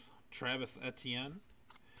Adams, Travis Etienne,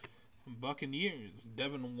 Buccaneers,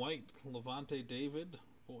 Devin White, Levante David,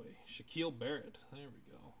 boy, Shaquille Barrett. There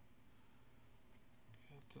we go.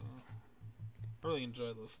 Really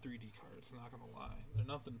enjoy those 3D cards, not gonna lie. They're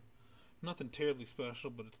nothing terribly special,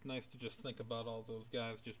 but it's nice to just think about all those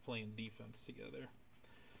guys just playing defense together.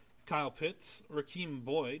 Kyle Pitts, Rakeem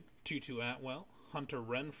Boyd, Tutu Atwell, Hunter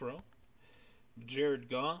Renfrow, Jared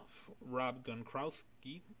Goff, Rob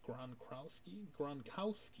Gronkowski.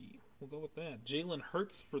 We'll go with that. Jalen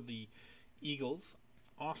Hurts for the Eagles.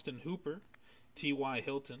 Austin Hooper, T.Y.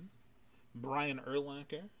 Hilton, Brian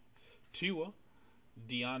Urlacher, Tua,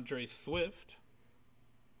 DeAndre Swift,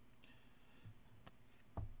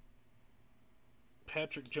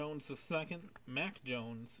 Patrick Jones II, Mac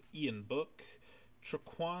Jones, Ian Book,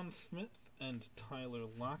 Traquan Smith, and Tyler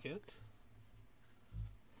Lockett.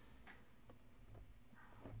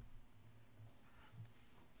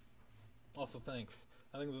 Also, thanks.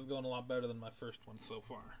 I think this is going a lot better than my first one so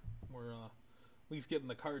far. We're at least getting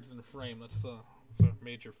the cards in the frame. That's a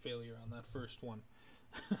major failure on that first one.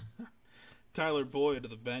 Tyler Boyd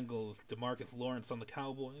of the Bengals, DeMarcus Lawrence on the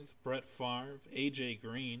Cowboys, Brett Favre, A.J.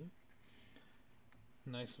 Green,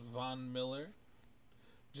 nice Von Miller,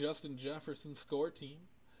 Justin Jefferson score team,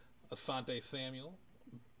 Asante Samuel,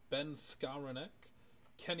 Ben Skowronek,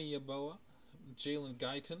 Kenny Yeboah, Jalen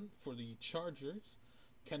Guyton for the Chargers,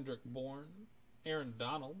 Kendrick Bourne, Aaron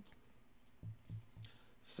Donald,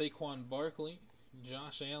 Saquon Barkley,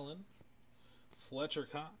 Josh Allen, Fletcher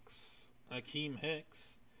Cox, Akeem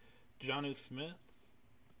Hicks, Jonnu Smith,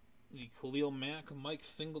 the Khalil Mack, Mike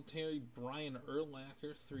Singletary, Brian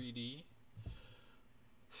Urlacher, 3D,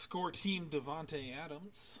 score team Devontae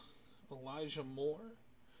Adams, Elijah Moore,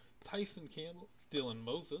 Tyson Campbell, Dylan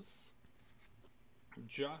Moses,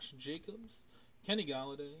 Josh Jacobs, Kenny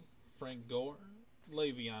Galladay, Frank Gore,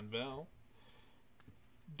 Le'Veon Bell,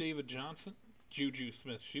 David Johnson, Juju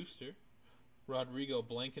Smith-Schuster, Rodrigo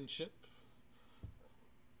Blankenship,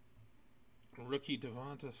 rookie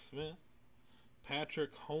Devonta Smith,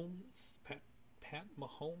 Patrick Holmes, Pat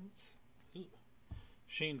Mahomes,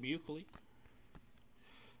 Shane Buckley,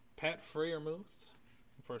 Pat Freiermuth,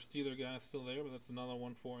 for Steeler guy still there, but that's another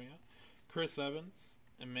one for you. Chris Evans,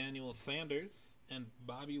 Emmanuel Sanders, and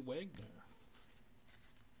Bobby Wagner.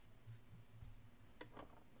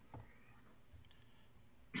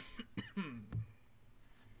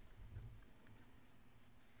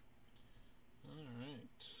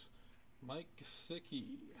 Alright. Mike Gesicki,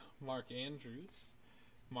 Mark Andrews,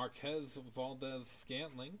 Marquez Valdez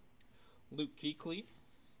Scantling, Luke Kuechly,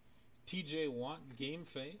 TJ Watt Game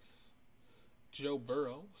Face, Joe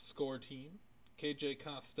Burrow Score Team, KJ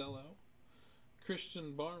Costello,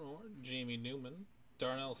 Christian Barmore, Jamie Newman,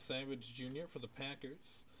 Darnell Savage Jr. for the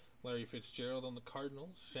Packers, Larry Fitzgerald on the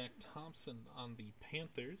Cardinals, Shaq Thompson on the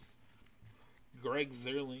Panthers, Greg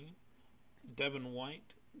Zerling, Devin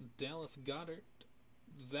White, Dallas Goedert,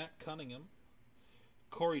 Zach Cunningham,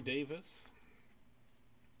 Corey Davis,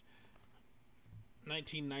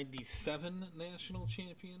 1997 national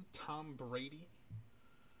champion Tom Brady.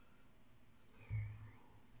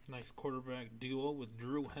 Nice quarterback duo with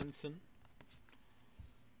Drew Henson.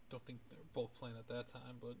 Don't think they're both playing at that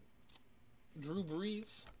time, but Drew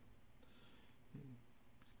Brees,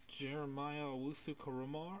 Jeremiah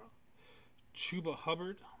Owusu-Koramoah, Chuba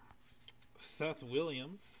Hubbard, Seth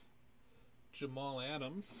Williams, Jamal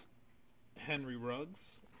Adams, Henry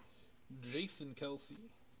Ruggs, Jason Kelsey.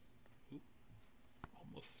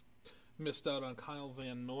 Almost missed out on Kyle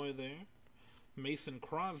Van Noy there. Mason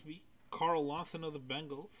Crosby, Carl Lawson of the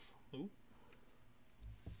Bengals. We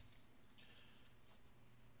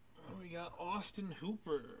got Austin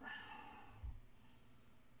Hooper.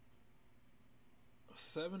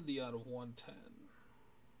 70 out of 110.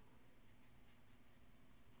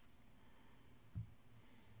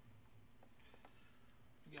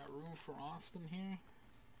 We got room for Austin here.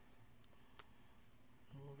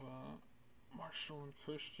 Move Marshall and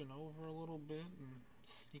Christian over a little bit and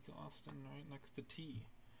sneak Austin right next to T.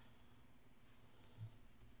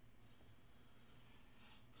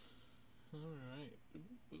 Alright.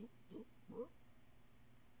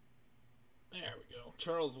 There we go.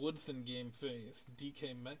 Charles Woodson Game Face,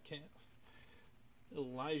 DK Metcalf,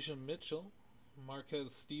 Elijah Mitchell,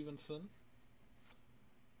 Marquez Stevenson,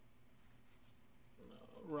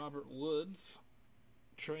 Robert Woods,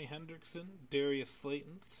 Trey Hendrickson, Darius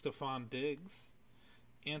Slayton, Stephon Diggs,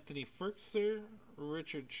 Anthony Firkser,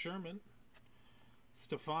 Richard Sherman,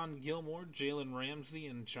 Stephon Gilmore, Jalen Ramsey,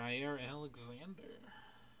 and Jair Alexander.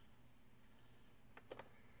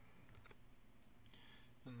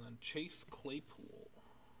 And then Chase Claypool.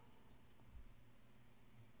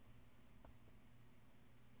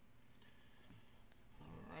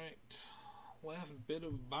 Alright. Last bit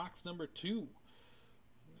of box number 2.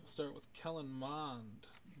 Start with Kellen Mond,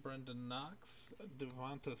 Brendan Knox,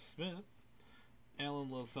 Devonta Smith,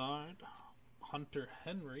 Alan Lazard, Hunter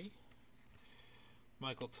Henry,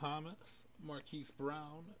 Michael Thomas, Marquise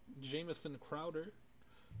Brown, Jamison Crowder,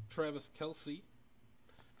 Travis Kelce,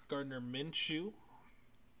 Gardner Minshew,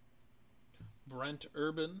 Brent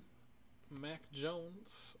Urban, Mac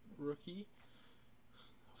Jones, rookie.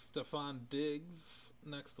 Stephon Diggs,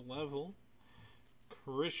 next level.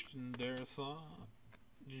 Christian Darrisaw,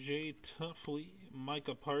 Jay Tuffley,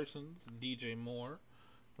 Micah Parsons, DJ Moore,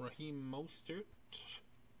 Raheem Mostert,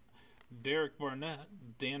 Derek Barnett,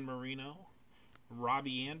 Dan Marino,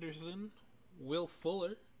 Robbie Anderson, Will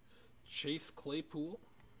Fuller, Chase Claypool.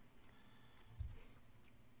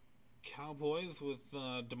 Cowboys with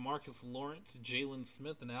DeMarcus Lawrence, Jalen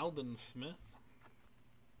Smith, and Aldon Smith.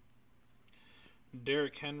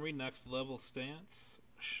 Derrick Henry, next level stance.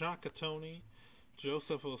 Shaka Toney,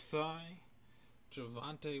 Joseph Osai,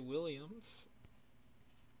 Javonte Williams.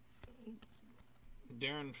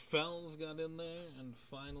 Darren Fells got in there. And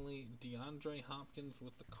finally, DeAndre Hopkins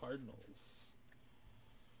with the Cardinals.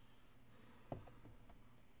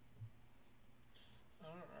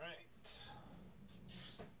 Alright.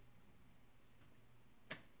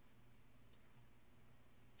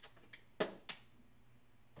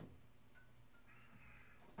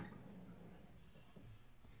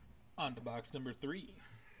 On to box number 3.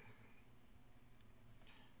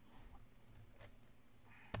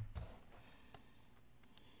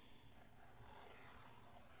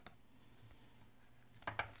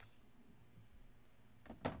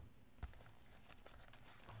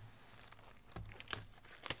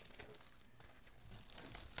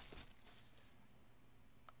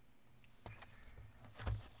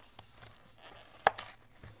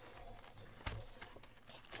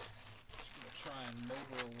 Try and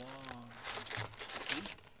motor along.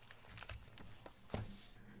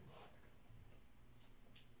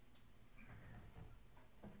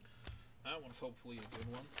 That one's hopefully a good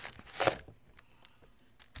one.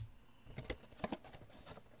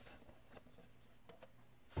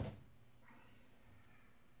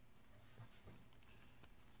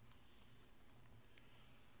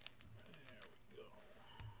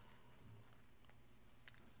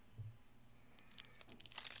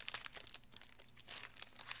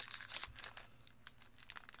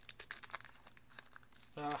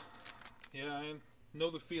 There we go. Yeah, I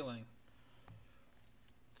know the feeling.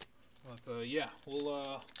 But yeah,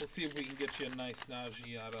 we'll see if we can get you a nice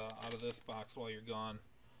Najee out of this box while you're gone.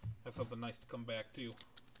 Have something nice to come back to.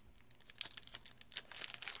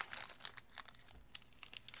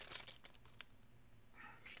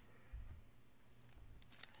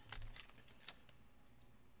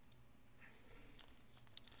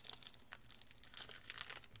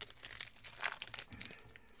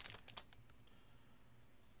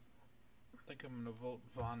 I think I'm gonna vote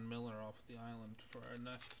Von Miller off the island for our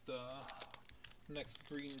next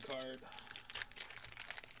green card.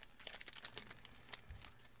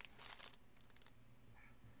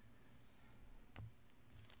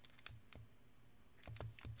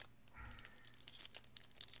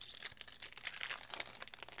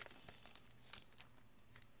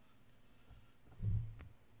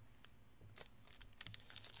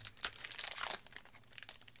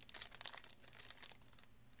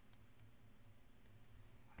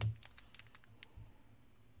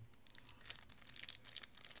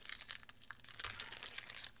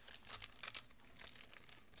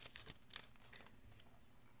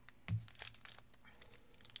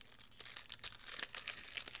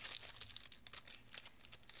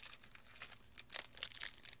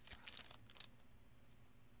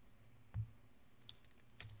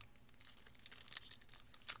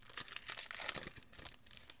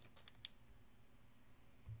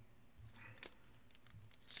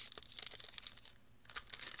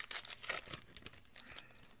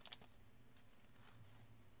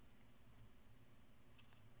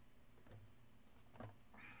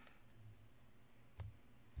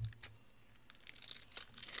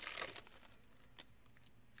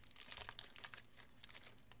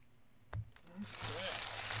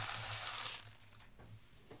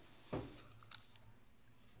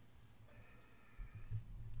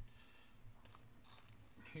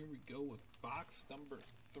 Here we go with box number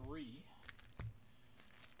 3.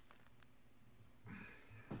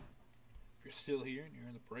 If you're still here and you're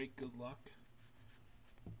in the break, good luck.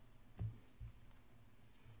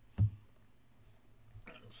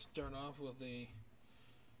 I'll start off with a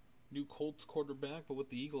new Colts quarterback, but with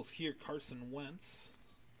the Eagles here, Carson Wentz,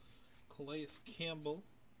 Calais Campbell,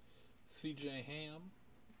 C.J. Ham,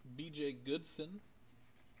 B.J. Goodson,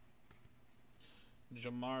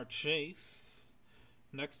 Jamar Chase,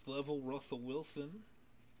 next level Russell Wilson,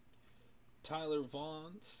 Tyler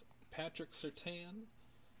Vaughns, Patrick Surtain,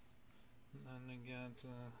 and then they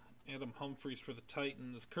got Adam Humphries for the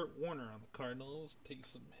Titans, Kurt Warner on the Cardinals,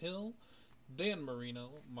 Taysom Hill, Dan Marino,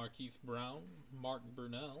 Marquise Brown, Mark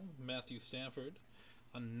Brunell, Matthew Stafford,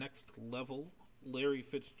 A next level, Larry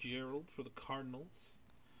Fitzgerald for the Cardinals.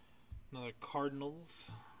 Another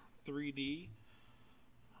Cardinals 3D.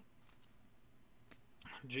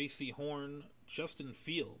 J.C. Horn, Justin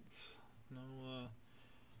Fields.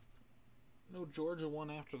 No Georgia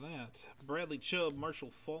one after that. Bradley Chubb,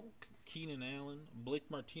 Marshall Faulk, Keenan Allen,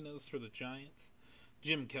 Blake Martinez for the Giants.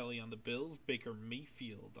 Jim Kelly on the Bills, Baker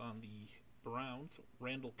Mayfield on the Browns,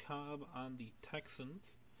 Randall Cobb on the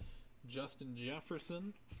Texans, Justin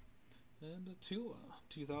Jefferson, and Tua,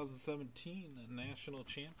 2017 national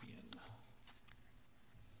champion.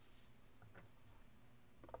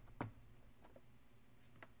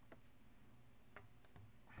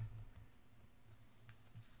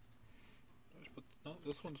 But no,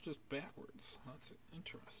 this one's just backwards. That's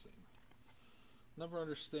interesting. Never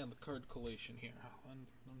understand the card collation here. On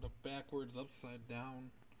the backwards, upside down.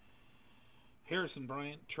 Harrison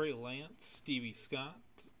Bryant, Trey Lance, Stevie Scott,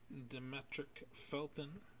 Demetric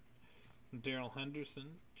Felton, Darrell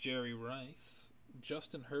Henderson, Jerry Rice,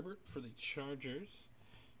 Justin Herbert for the Chargers,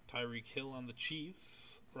 Tyreek Hill on the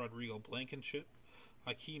Chiefs, Rodrigo Blankenship,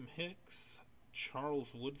 Hakeem Hicks, Charles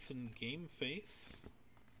Woodson Game Face,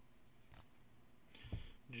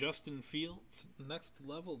 Justin Fields, next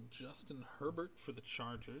level Justin Herbert for the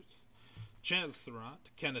Chargers, Chaz Surratt,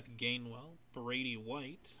 Kenneth Gainwell, Brady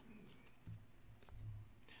White,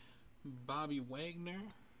 Bobby Wagner,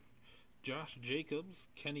 Josh Jacobs,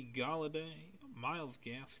 Kenny Galladay, Myles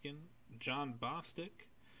Gaskin, John Bostic,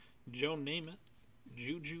 Joe Namath,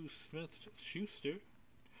 Juju Smith-Schuster,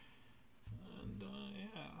 and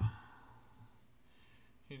yeah.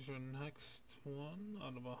 Here's our next one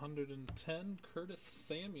out of 110, Curtis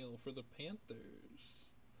Samuel for the Panthers.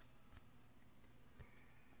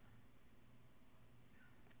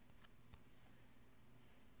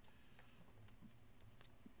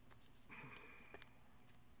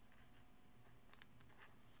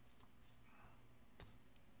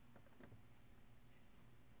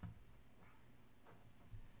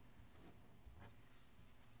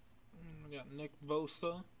 We got Nick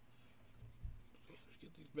Bosa.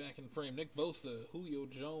 Get these back in frame. Nick Bosa, Julio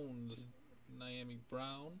Jones, Naomi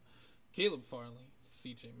Brown, Caleb Farley,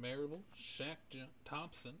 C.J. Marable, Shaq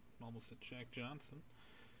Thompson, almost said Shaq Johnson,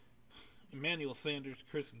 Emmanuel Sanders,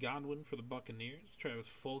 Chris Godwin for the Buccaneers, Travis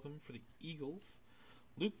Fulgham for the Eagles,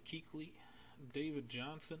 Luke Kuechly, David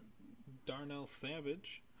Johnson, Darnell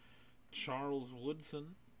Savage, Charles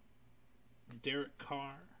Woodson, Derek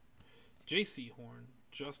Carr, J.C. Horn,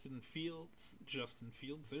 Justin Fields,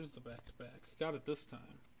 there's the back-to-back. Got it this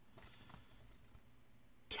time.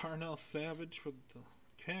 Darnell Savage for the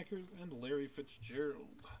Packers, and Larry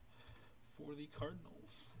Fitzgerald for the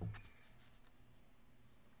Cardinals.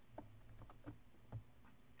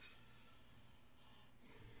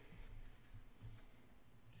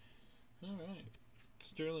 Alright.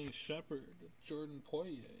 Sterling Shepard, Jordan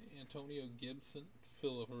Poyer, Antonio Gibson,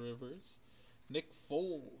 Phillip Rivers, Nick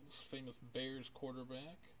Foles, famous Bears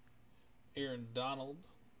quarterback, Aaron Donald,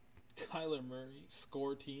 Kyler Murray,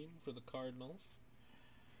 score team for the Cardinals,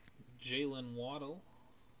 Jalen Waddle,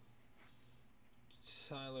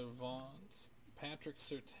 Tyler Vaughns, Patrick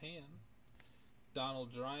Surtain,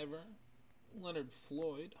 Donald Driver, Leonard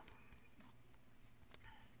Floyd,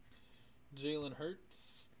 Jalen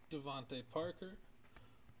Hurts, Devontae Parker,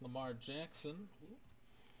 Lamar Jackson,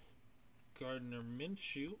 Gardner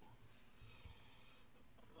Minshew.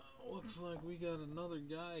 Looks like we got another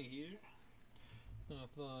guy here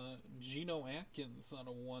with Geno Atkins on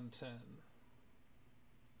a 110.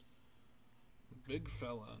 Big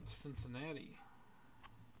fella in Cincinnati.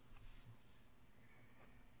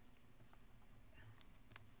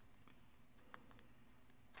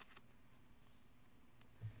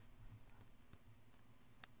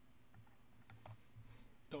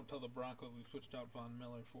 Don't tell the Broncos we switched out Von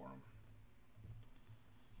Miller for him.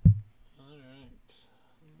 Alright.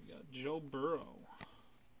 We got Joe Burrow.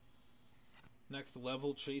 Next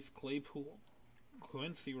level, Chase Claypool,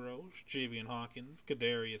 Quincy Roche, Javian Hawkins,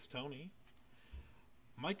 Kadarius Toney,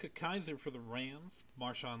 Micah Kiser for the Rams,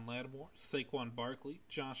 Marshawn Lattimore, Saquon Barkley,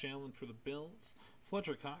 Josh Allen for the Bills,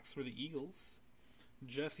 Fletcher Cox for the Eagles,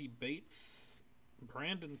 Jesse Bates,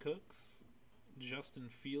 Brandon Cooks, Justin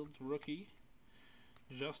Fields rookie,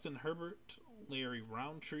 Justin Herbert, Larry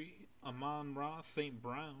Roundtree, Amon-Ra St.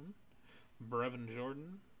 Brown, Brevin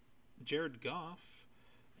Jordan, Jared Goff,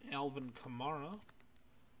 Alvin Kamara,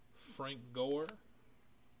 Frank Gore,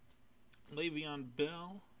 Le'Veon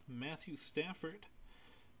Bell, Matthew Stafford,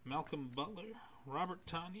 Malcolm Butler, Robert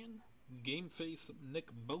Tonyan, game face Nick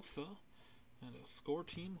Bosa, and a score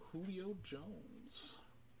team Julio Jones.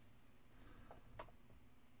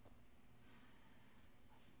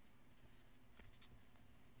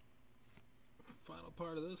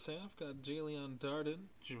 part of this half, got Jalen Darden,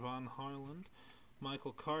 Javon Harland,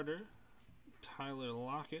 Michael Carter, Tyler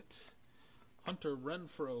Lockett, Hunter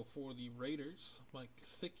Renfrow for the Raiders, Mike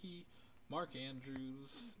Gesicki, Mark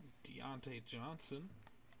Andrews, Deontay Johnson,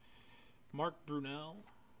 Mark Brunell,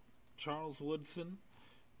 Charles Woodson,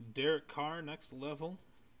 Derek Carr, next level,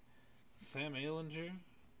 Sam Ehlinger,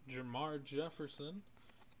 Jamar Jefferson,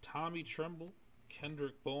 Tommy Tremble,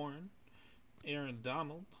 Kendrick Bourne, Aaron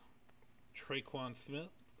Donald, Traquan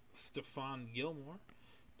Smith, Stephon Gilmore,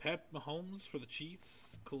 Pat Mahomes for the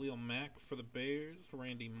Chiefs, Khalil Mack for the Bears,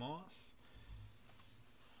 Randy Moss,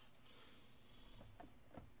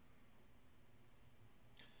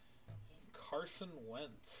 and Carson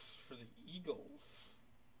Wentz for the Eagles.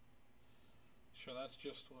 Sure, that's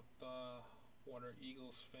just what our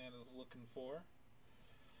Eagles fan is looking for.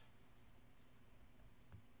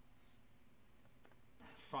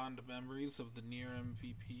 Fond memories of the near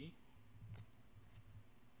MVP.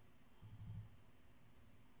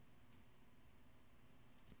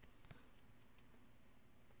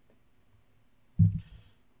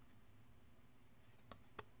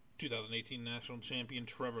 (2018) National Champion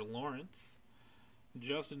Trevor Lawrence,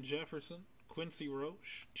 Justin Jefferson, Quincy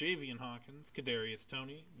Roche, Javian Hawkins, Kadarius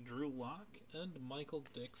Toney, Drew Lock, and Michael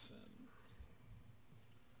Dixon.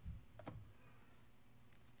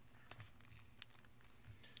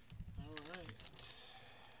 Alright.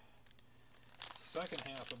 Second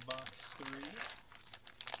half of box 3.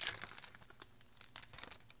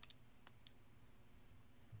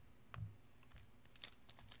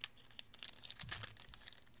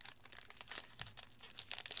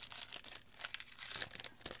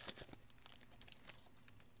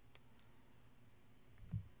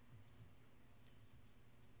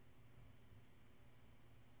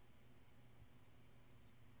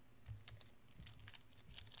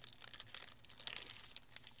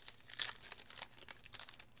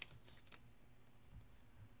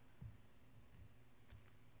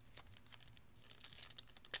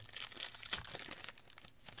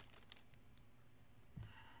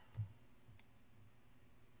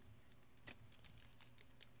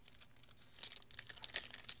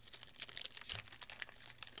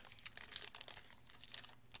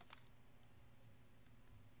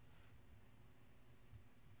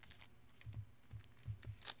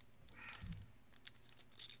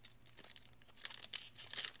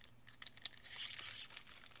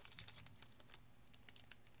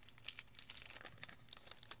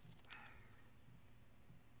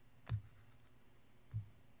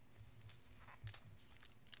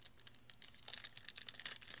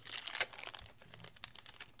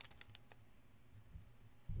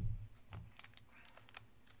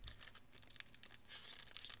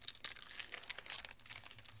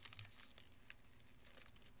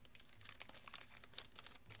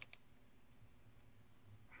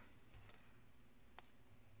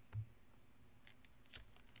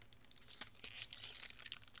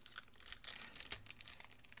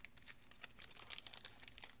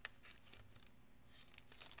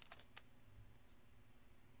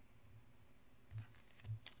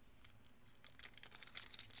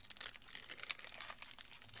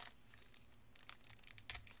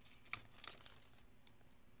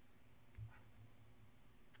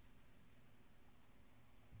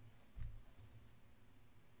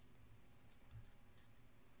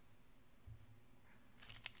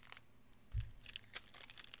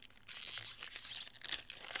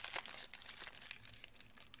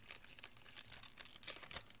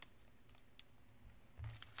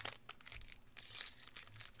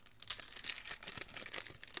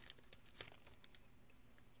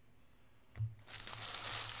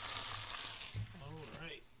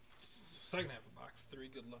 Second half of box 3.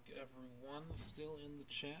 Good luck, everyone. Still in the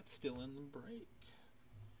chat, still in the break.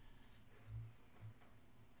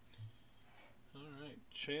 Alright,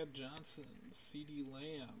 Chad Johnson, C.D.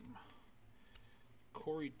 Lamb,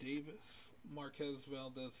 Corey Davis, Marquez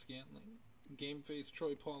Valdez-Scantling, Game Face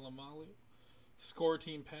Troy Polamalu, Score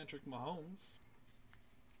Team Patrick Mahomes,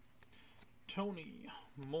 Tony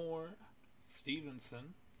Moore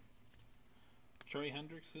Stevenson, Trey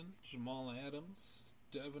Hendrickson, Jamal Adams,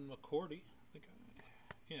 Devin McCourty.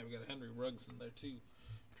 Yeah, we got Henry Ruggs in there too.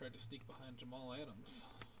 Tried to sneak behind Jamal Adams.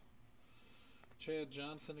 Chad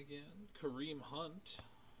Johnson again. Kareem Hunt.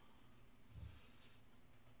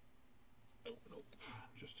 Oh, nope.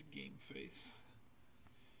 Just a game face.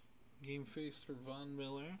 Game face for Von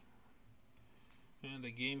Miller. And a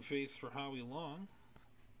game face for Howie Long.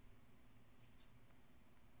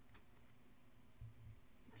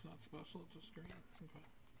 It's not special, it's just green. Okay.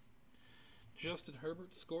 Justin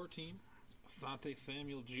Herbert, Score Team. Asante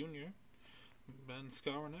Samuel Jr., Ben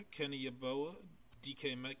Skowronek, Kenny Yeboah,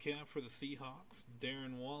 DK Metcalf for the Seahawks,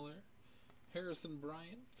 Darren Waller, Harrison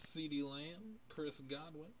Bryant, CeeDee Lamb, Chris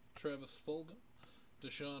Godwin, Travis Fulgham,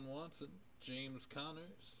 Deshaun Watson, James Conner,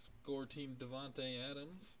 Score Team Devontae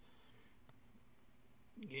Adams,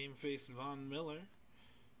 Game Face Von Miller,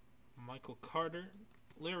 Michael Carter,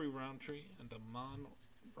 Larry Roundtree, and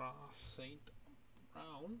Amon-Ra St.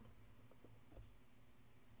 Brown.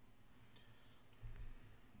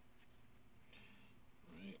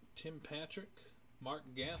 Right. Tim Patrick, Mark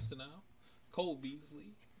Gastineau, Cole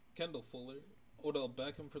Beasley, Kendall Fuller, Odell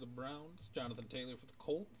Beckham for the Browns, Jonathan Taylor for the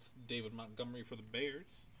Colts, David Montgomery for the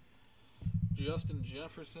Bears, Justin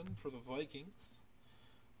Jefferson for the Vikings,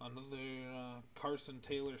 another Carson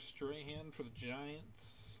Taylor Strahan for the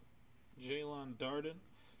Giants, Jalen Darden,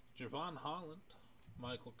 Javon Holland,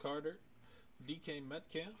 Michael Carter, DK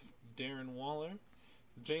Metcalf, Darren Waller,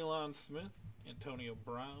 Jalen Smith, Antonio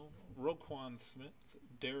Brown, Roquan Smith,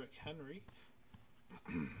 Derrick Henry,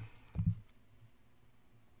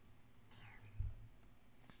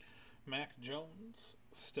 Mac Jones,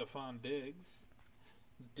 Stephon Diggs,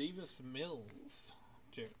 Davis Mills,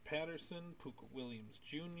 Jarrett Patterson, Puka Williams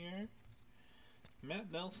Jr.,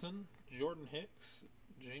 Matt Nelson, Jordan Hicks,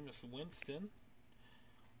 Jameis Winston,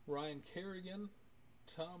 Ryan Kerrigan,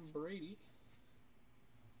 Tom Brady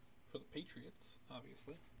for the Patriots,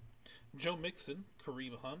 obviously, Joe Mixon,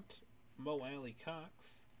 Kareem Hunt, Mo Alley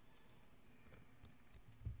Cox,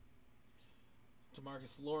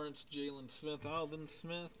 DeMarcus Lawrence, Jalen Smith, Alden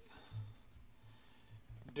Smith,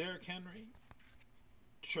 Derrick Henry,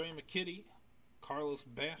 Trey McKitty, Carlos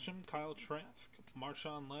Basham, Kyle Trask,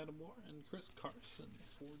 Marshawn Lattimore, and Chris Carson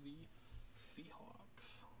for the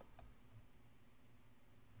Seahawks.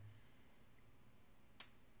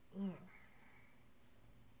 Alright.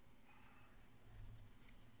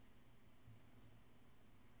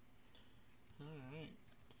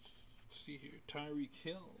 Let's see here. Tyreek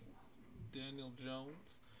Hill, Daniel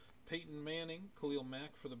Jones, Peyton Manning, Khalil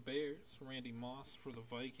Mack for the Bears, Randy Moss for the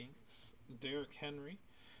Vikings, Derrick Henry,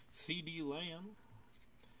 CeeDee Lamb,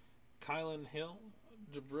 Kylan Hill,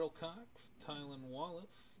 Jabril Cox, Tylan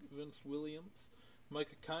Wallace, Vince Williams,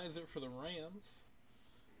 Micah Kiser for the Rams,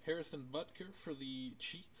 Harrison Butker for the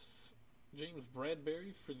Chiefs, James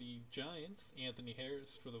Bradbury for the Giants, Anthony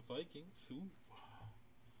Harris for the Vikings. Ooh.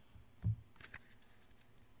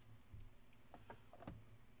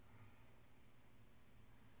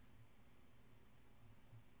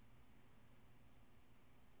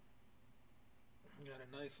 Got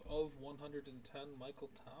a nice of 110 Michael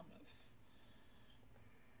Thomas.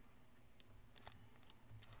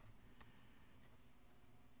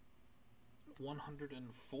 $104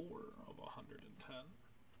 of 110.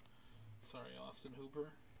 Sorry, Austin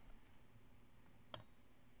Hooper.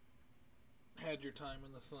 Had your time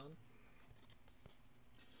in the sun.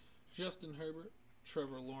 Justin Herbert,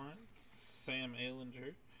 Trevor Lawrence, Sam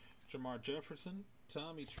Ehlinger, Jamar Jefferson,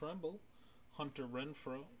 Tommy Tremble, Hunter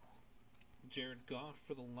Renfrow, Jared Goff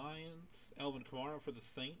for the Lions, Alvin Kamara for the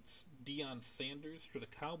Saints, Deion Sanders for the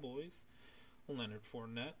Cowboys, Leonard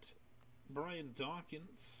Fournette, Brian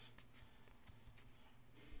Dawkins,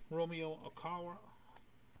 Romeo Okawa,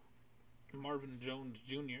 Marvin Jones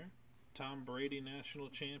Jr., Tom Brady National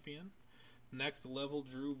Champion, Next Level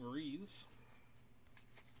Drew Brees,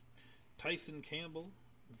 Tyson Campbell,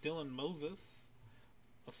 Dylan Moses,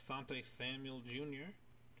 Asante Samuel Jr.,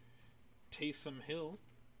 Taysom Hill,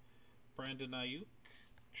 Brandon Ayuk,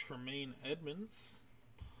 Tremaine Edmonds,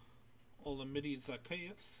 Olamide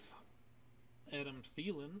Zacchaeus, Adam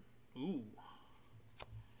Thielen. Ooh.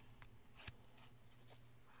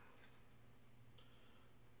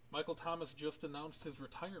 Michael Thomas just announced his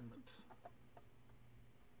retirement.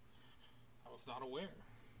 I was not aware.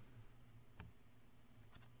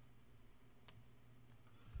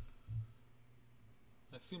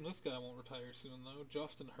 I assume this guy won't retire soon, though.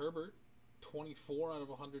 Justin Herbert, 24 out of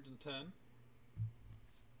 110.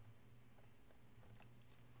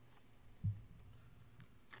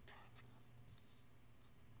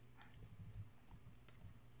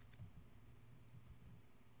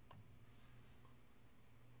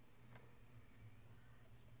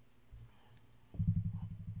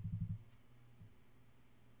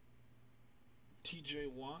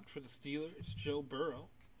 TJ Watt for the Steelers, Joe Burrow,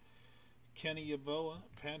 Kenny Yeboah,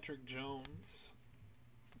 Patrick Jones,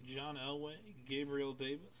 John Elway, Gabriel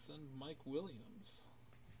Davis, and Mike Williams.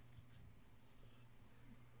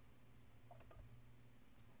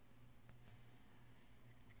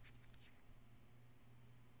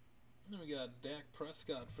 Then we got Dak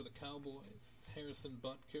Prescott for the Cowboys, Harrison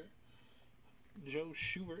Butker, Joe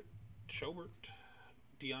Schubert,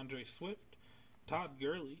 DeAndre Swift, Todd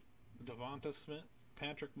Gurley, Devonta Smith,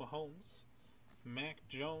 Patrick Mahomes, Mac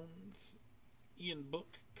Jones, Ian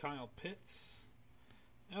Book, Kyle Pitts,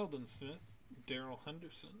 Eldon Smith, Darrell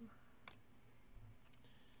Henderson,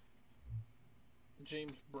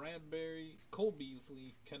 James Bradbury, Cole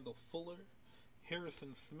Beasley, Kendall Fuller,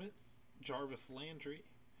 Harrison Smith, Jarvis Landry,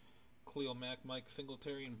 Khalil Mack, Mike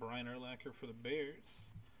Singletary, and Brian Urlacher for the Bears.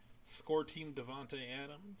 Score team Devontae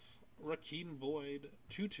Adams, Rakeem Boyd,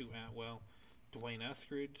 Tutu Atwell, Dwayne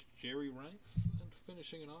Eskridge, Jerry Rice, and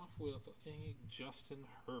finishing it off with a Justin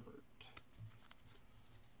Herbert.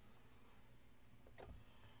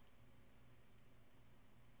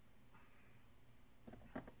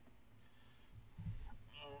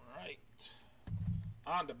 Alright.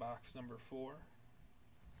 On to box number 4.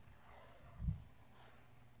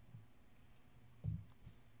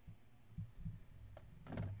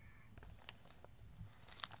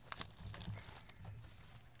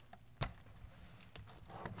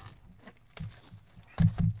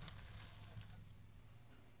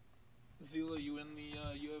 Zila, you in the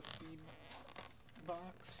UFC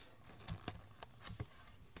box?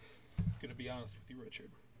 Gonna be honest with you, Richard.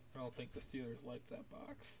 I don't think the Steelers like that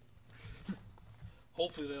box.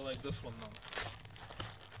 Hopefully they like this one, though.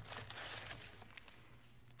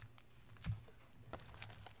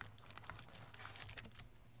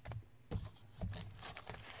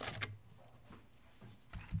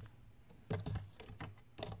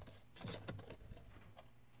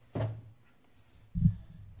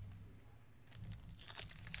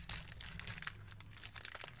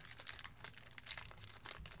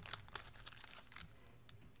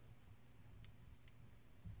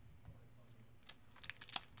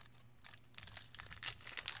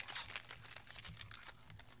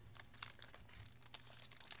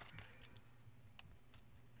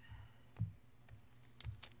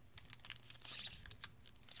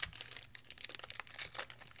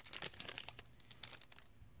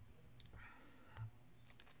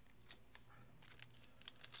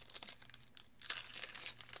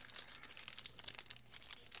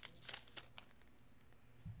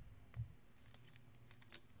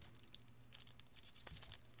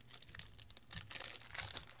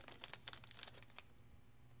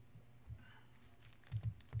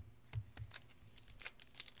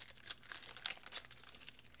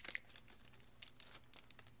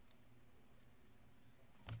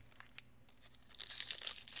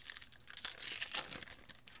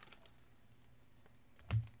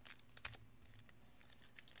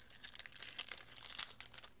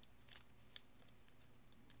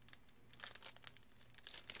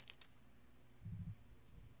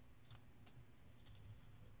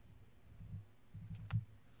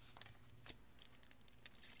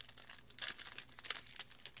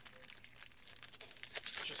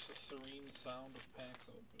 Serene sound of packs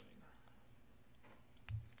opening.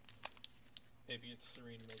 Maybe it's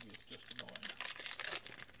serene, maybe it's just annoying.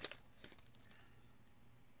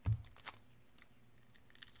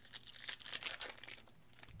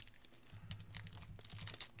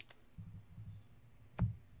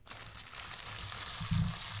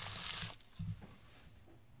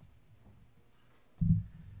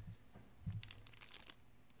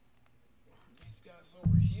 These guys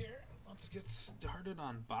over here. Let's get started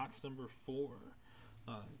on box number 4.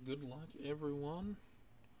 Good luck, everyone.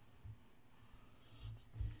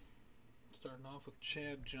 Starting off with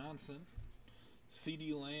Chad Johnson,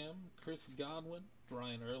 C.D. Lamb, Chris Godwin,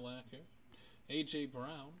 Brian Urlacher, A.J.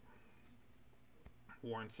 Brown,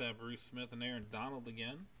 Warren Sapp, Bruce Smith, and Aaron Donald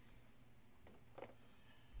again.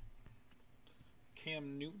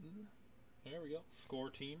 Cam Newton, there we go, score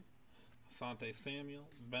team. Asante Samuel,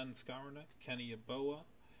 Ben Skowronek, Kenny Yeboah,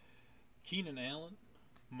 Keenan Allen,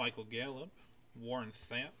 Michael Gallup, Warren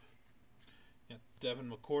Sapp, Devin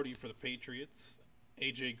McCourty for the Patriots,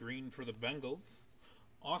 A.J. Green for the Bengals,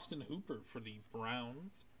 Austin Hooper for the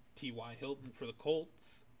Browns, T.Y. Hilton for the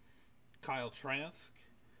Colts, Kyle Trask,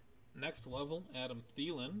 next level, Adam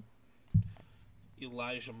Thielen,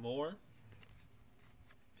 Elijah Moore,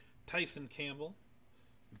 Tyson Campbell,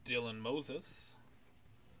 Dylan Moses,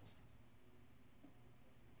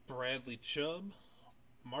 Bradley Chubb,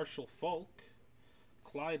 Marshall Falk,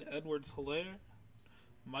 Clyde Edwards-Helaire,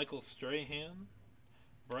 Michael Strahan,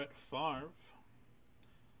 Brett Favre,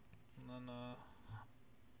 and then a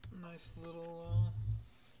nice little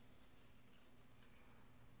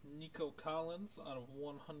Nico Collins out of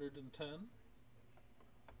 110.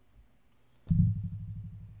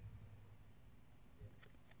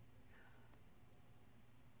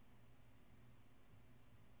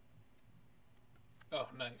 Oh,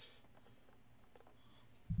 nice.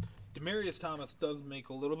 Demaryius Thomas does make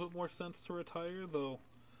a little bit more sense to retire, though.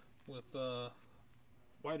 With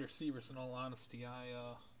wide receivers, in all honesty,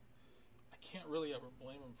 I can't really ever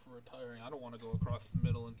blame him for retiring. I don't want to go across the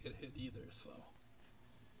middle and get hit either, so.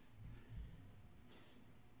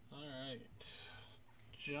 Alright.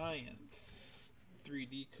 Giants.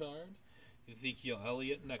 3D card. Ezekiel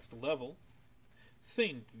Elliott, next level.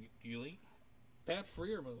 St. Guley. Pat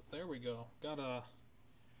Freiermuth. There we go. Got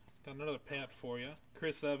another Pat for you.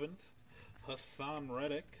 Chris Evans. Hassan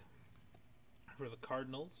Reddick for the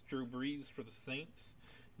Cardinals. Drew Brees for the Saints.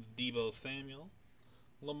 Deebo Samuel.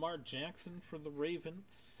 Lamar Jackson for the Ravens.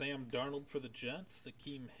 Sam Darnold for the Jets.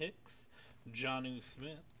 Akeem Hicks. Jonnu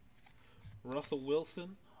Smith. Russell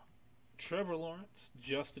Wilson. Trevor Lawrence.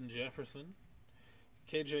 Justin Jefferson.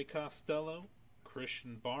 KJ Costello.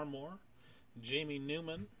 Christian Barmore. Jamie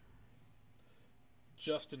Newman.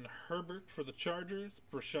 Justin Herbert for the Chargers.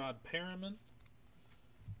 Brashad Perriman.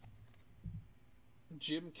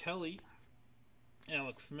 Jim Kelly.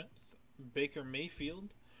 Alex Smith. Baker Mayfield.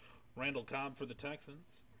 Randall Cobb for the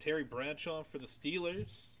Texans. Terry Bradshaw for the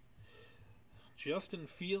Steelers. Justin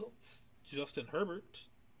Fields. Justin Herbert.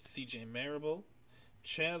 CJ Marable.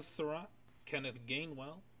 Chaz Surratt. Kenneth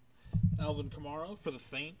Gainwell. Alvin Kamara for the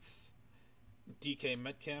Saints. DK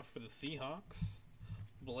Metcalf for the Seahawks.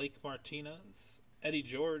 Blake Martinez. Eddie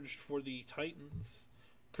George for the Titans.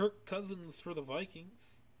 Kirk Cousins for the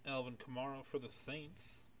Vikings. Alvin Kamara for the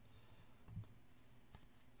Saints.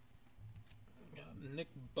 Nick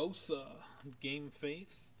Bosa, game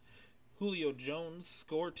face. Julio Jones,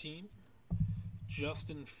 score team.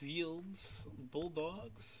 Justin Fields,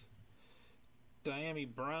 Bulldogs. Diami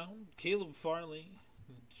Brown, Caleb Farley,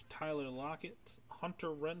 Tyler Lockett, Hunter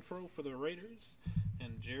Renfrow for the Raiders,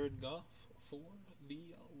 and Jared Goff for the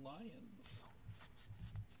Lions.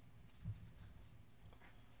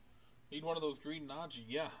 Need one of those green Najee.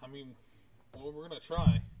 Yeah, I mean, well, we're going to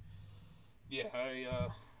try. Yeah,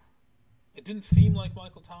 it didn't seem like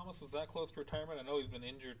Michael Thomas was that close to retirement. I know he's been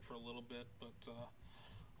injured for a little bit, but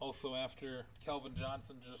also after Calvin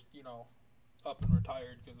Johnson just, up and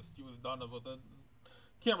retired because he was done with it.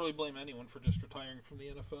 Can't really blame anyone for just retiring from the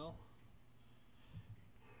NFL.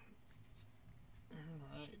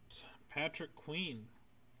 Alright. Patrick Queen.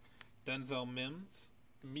 Denzel Mims.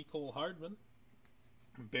 Mecole Hardman.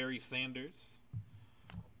 Barry Sanders.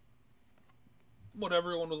 What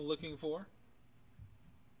everyone was looking for.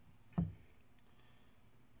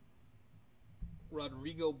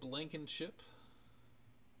 Rodrigo Blankenship.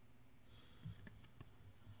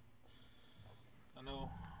 I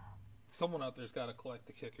know someone out there's got to collect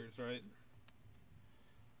the kickers, right?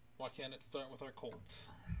 Why can't it start with our Colts?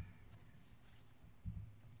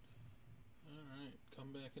 Alright,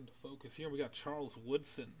 come back into focus here. We got Charles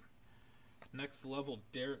Woodson. Next level,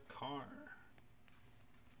 Derek Carr.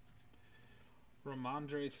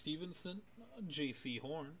 Ramondre Stevenson. J.C.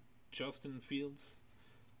 Horn. Justin Fields.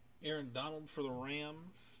 Aaron Donald for the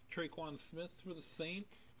Rams. Traquan Smith for the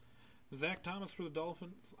Saints. Zach Thomas for the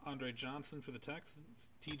Dolphins. Andre Johnson for the Texans.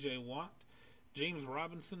 T.J. Watt. James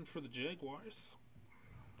Robinson for the Jaguars.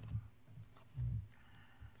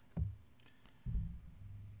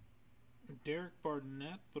 Derek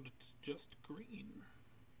Barnett, but it's just green.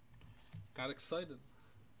 Got excited.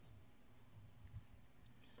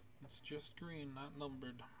 It's just green, not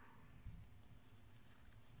numbered.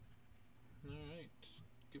 Alright.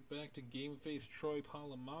 Get back to game face Troy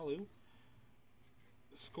Polamalu.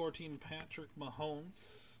 Score team Patrick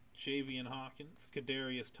Mahomes. Javian Hawkins.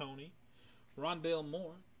 Kadarius Toney. Rondale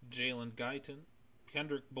Moore. Jalen Guyton.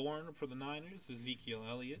 Kendrick Bourne for the Niners. Ezekiel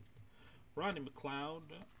Elliott. Rodney McLeod.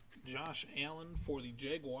 Josh Allen for the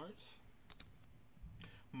Jaguars.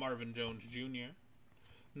 Marvin Jones Jr.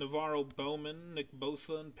 Navarro Bowman, Nick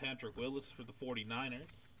Bosa, and Patrick Willis for the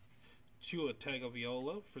 49ers. Tua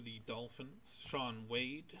Tagovailoa for the Dolphins. Sean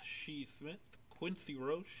Wade, Shee Smith, Quincy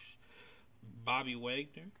Roche, Bobby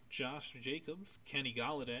Wagner, Josh Jacobs, Kenny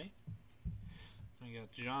Galladay. We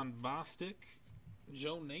got John Bostic,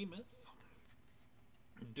 Joe Namath,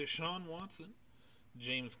 Deshaun Watson,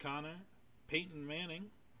 James Conner, Peyton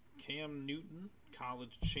Manning, Cam Newton,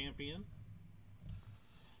 college champion.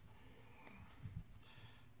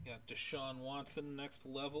 Got Deshaun Watson, next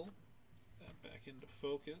level. That back into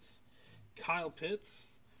focus. Kyle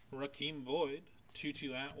Pitts, Raheem Boyd,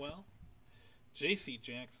 Tutu Atwell, J.C.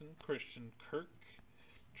 Jackson, Christian Kirk,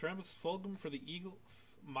 Travis Fulgham for the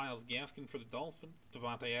Eagles, Myles Gaskin for the Dolphins,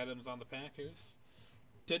 Devontae Adams on the Packers,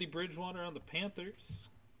 Teddy Bridgewater on the Panthers.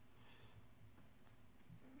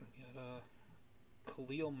 Got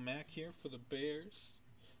Khalil Mack here for the Bears,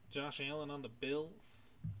 Josh Allen on the Bills,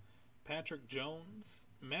 Patrick Jones,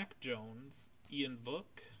 Mac Jones, Ian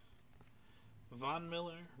Book, Von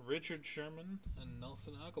Miller, Richard Sherman, and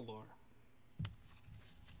Nelson Aguilar.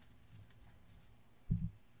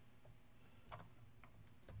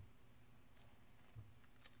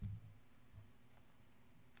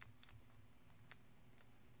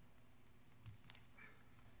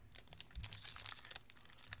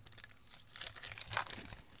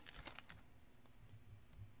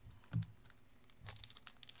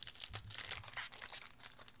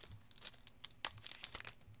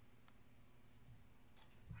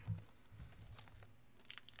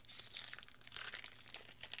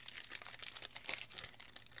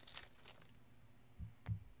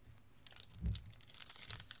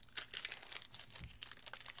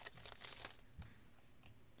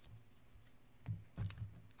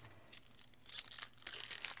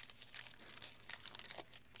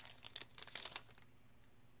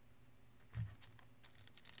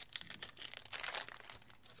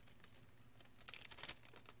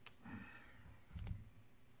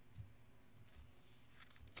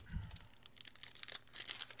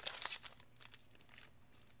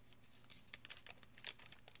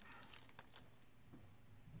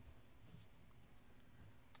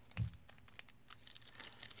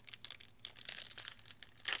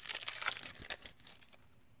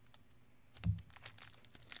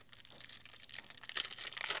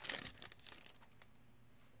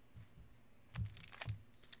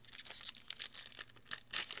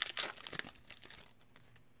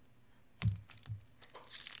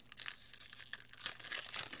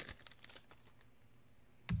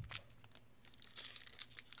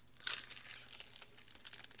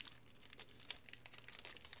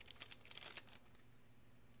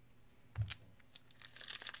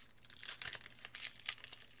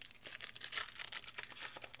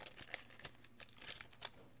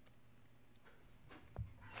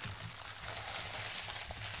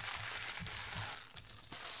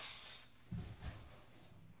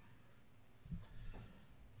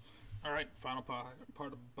 Alright, final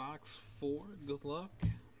part of box 4. Good luck.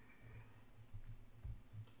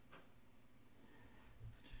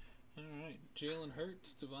 Alright, Jalen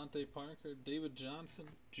Hurts, Devontae Parker, David Johnson,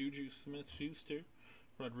 Juju Smith-Schuster,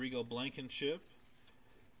 Rodrigo Blankenship,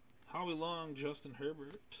 Howie Long, Justin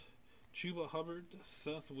Herbert, Chuba Hubbard,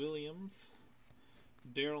 Seth Williams,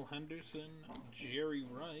 Darrell Henderson, Jerry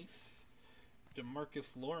Rice,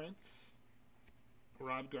 DeMarcus Lawrence,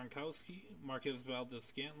 Rob Gronkowski, Marquez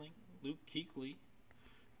Valdez-Scantling, Luke Kuechly,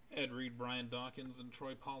 Ed Reed, Brian Dawkins, and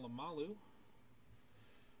Troy Polamalu.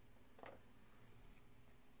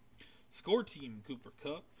 Score team, Cooper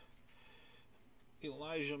Kupp,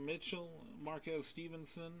 Elijah Mitchell, Marquez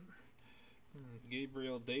Stevenson,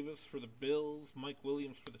 Gabriel Davis for the Bills, Mike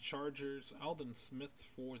Williams for the Chargers, Alden Smith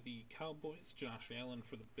for the Cowboys, Josh Allen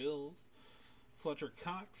for the Bills, Fletcher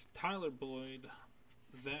Cox, Tyler Boyd,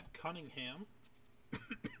 Zach Cunningham,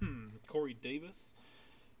 Corey Davis,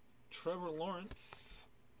 Trevor Lawrence,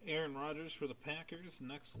 Aaron Rodgers for the Packers,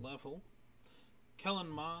 Next Level, Kellen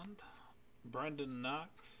Mond, Brendan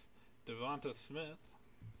Knox, Devonta Smith,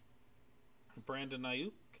 Brandon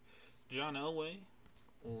Ayuk, John Elway,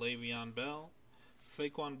 Le'Veon Bell,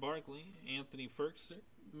 Saquon Barkley, Anthony Ferguson,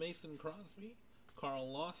 Mason Crosby, Carl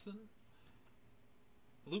Lawson,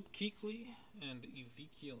 Luke Kuechly, and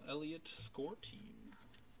Ezekiel Elliott. Score team.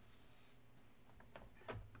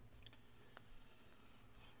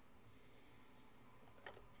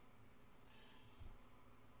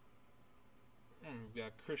 And we've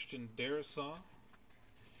got Christian Darrisaw,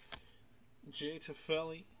 Jay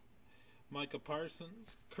Tufele, Micah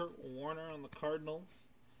Parsons, Kurt Warner on the Cardinals,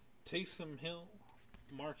 Taysom Hill,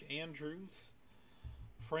 Mark Andrews,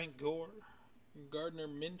 Frank Gore, Gardner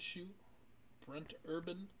Minshew, Brent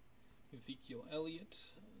Urban, Ezekiel Elliott,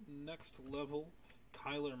 Next Level,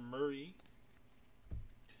 Kyler Murray,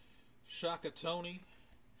 Shaka Toney,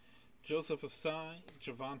 Joseph Asai,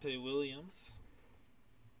 Javonte Williams,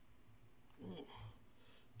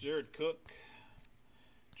 Jared Cook,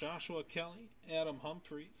 Joshua Kelly, Adam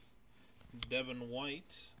Humphries, Devin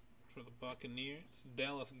White for the Buccaneers,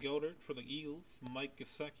 Dallas Goedert for the Eagles, Mike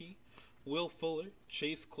Gesicki, Will Fuller,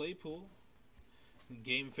 Chase Claypool,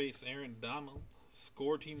 Game Face Aaron Donald,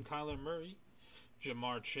 Score Team Kyler Murray,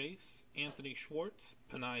 Jamar Chase, Anthony Schwartz,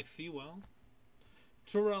 Penei Sewell,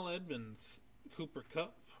 Terrell Edmonds, Cooper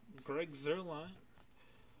Kupp, Greg Zuerlein,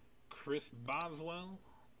 Chris Boswell,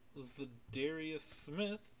 Zadarius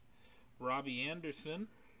Smith, Robbie Anderson.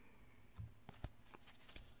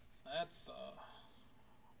 That's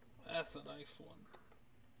a nice one.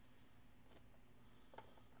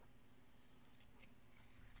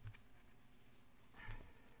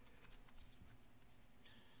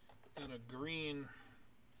 Got a green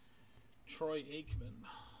Troy Aikman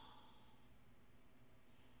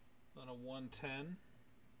on a 110.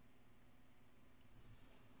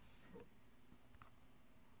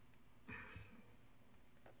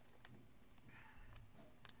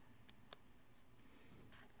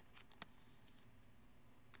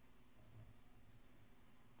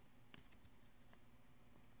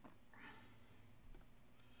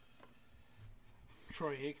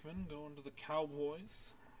 Troy Aikman going to the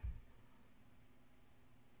Cowboys.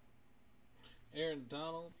 Aaron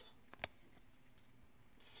Donald.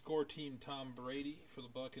 Score team Tom Brady for the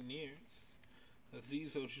Buccaneers.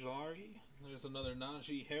 Azeez Ojulari. There's another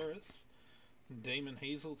Najee Harris. Damon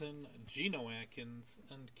Hazelton, Geno Atkins,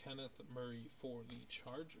 and Kenneth Murray for the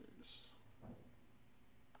Chargers.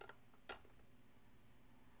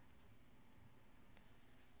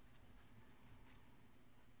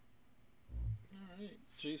 Alright,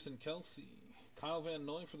 Jason Kelsey, Kyle Van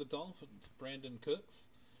Noy for the Dolphins, Brandon Cooks,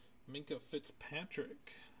 Minka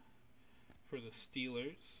Fitzpatrick for the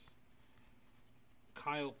Steelers,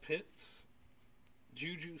 Kyle Pitts,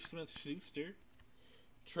 Juju Smith-Schuster,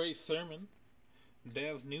 Trey Sermon,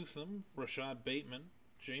 Daz Newsome, Rashad Bateman,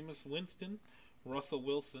 Jameis Winston, Russell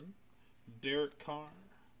Wilson, Derek Carr,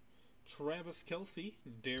 Travis Kelce,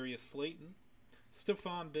 Darius Slayton,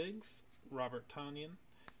 Stephon Diggs, Robert Tonyan,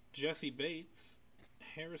 Jesse Bates,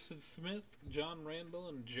 Harrison Smith, John Randall,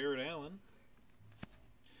 and Jared Allen.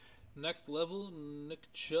 Next Level,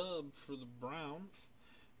 Nick Chubb for the Browns,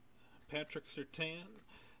 Patrick Surtain,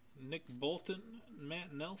 Nick Bolton,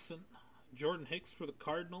 Matt Nelson, Jordan Hicks for the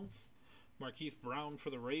Cardinals, Marquise Brown for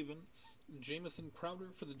the Ravens, Jamison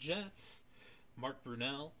Crowder for the Jets, Mark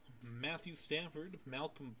Brunell, Matthew Stafford,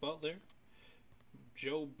 Malcolm Butler,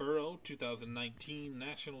 Joe Burrow, 2019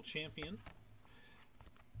 National Champion.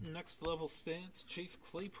 Next Level Stats, Chase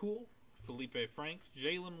Claypool, Felipe Franks,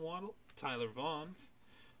 Jalen Waddle, Tyler Vaughns,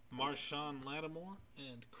 Marshawn Lattimore,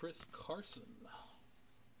 and Chris Carson.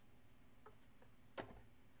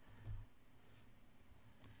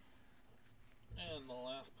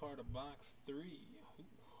 part of box 3. Ooh.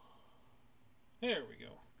 There we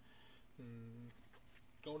go.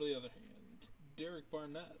 Go to the other hand. Derek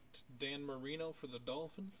Barnett, Dan Marino for the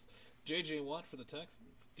Dolphins, J.J. Watt for the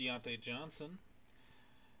Texans, Deontay Johnson,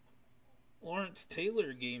 Lawrence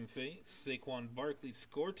Taylor game face, Saquon Barkley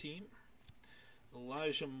score team,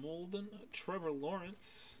 Elijah Molden, Trevor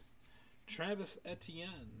Lawrence, Travis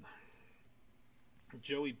Etienne,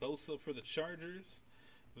 Joey Bosa for the Chargers,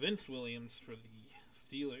 Vince Williams for the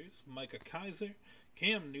Steelers, Micah Kiser,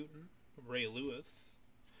 Cam Newton, Ray Lewis,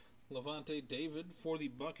 Levante David for the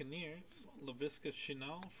Buccaneers, Laviska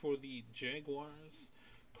Shenault for the Jaguars,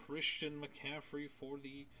 Christian McCaffrey for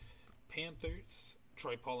the Panthers,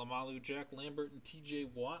 Troy Polamalu, Jack Lambert, and TJ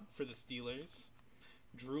Watt for the Steelers,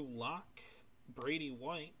 Drew Lock, Brady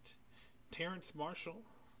White, Terrence Marshall,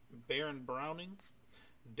 Baron Browning,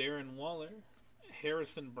 Darren Waller,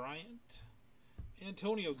 Harrison Bryant,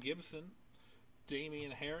 Antonio Gibson,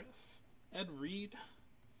 Damian Harris, Ed Reed,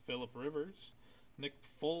 Phillip Rivers, Nick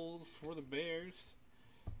Foles for the Bears,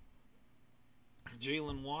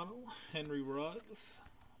 Jalen Waddle, Henry Ruggs,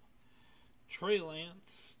 Trey Lance,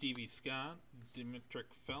 Stevie Scott,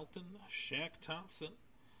 Demetric Felton, Shaq Thompson.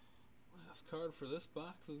 Last card for this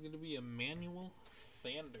box is going to be Emmanuel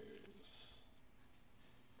Sanders.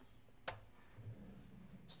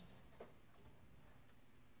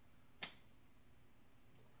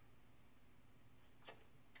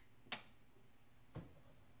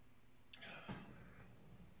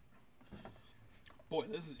 Boy,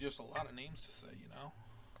 this is just a lot of names to say, you know.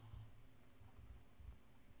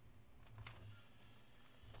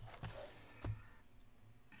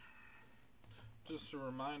 Just a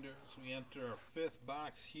reminder as we enter our 5th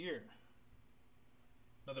box here.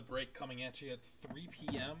 Another break coming at you at 3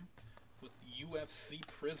 p.m. with UFC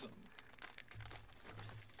Prism.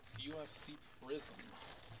 UFC Prism.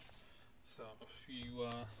 So if you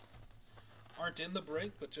aren't in the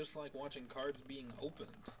break but just like watching cards being opened,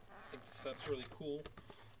 I think the set's really cool.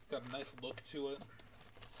 Got a nice look to it.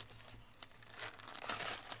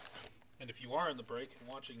 And if you are in the break and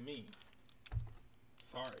watching me,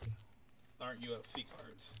 sorry, these aren't UFC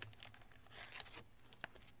cards.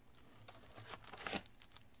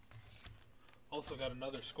 Also got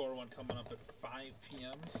another score one coming up at 5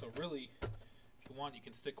 p.m. So really, if you want, you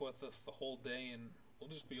can stick with us the whole day and we'll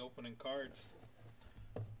just be opening cards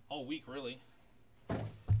all week, really. Got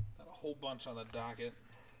a whole bunch on the docket.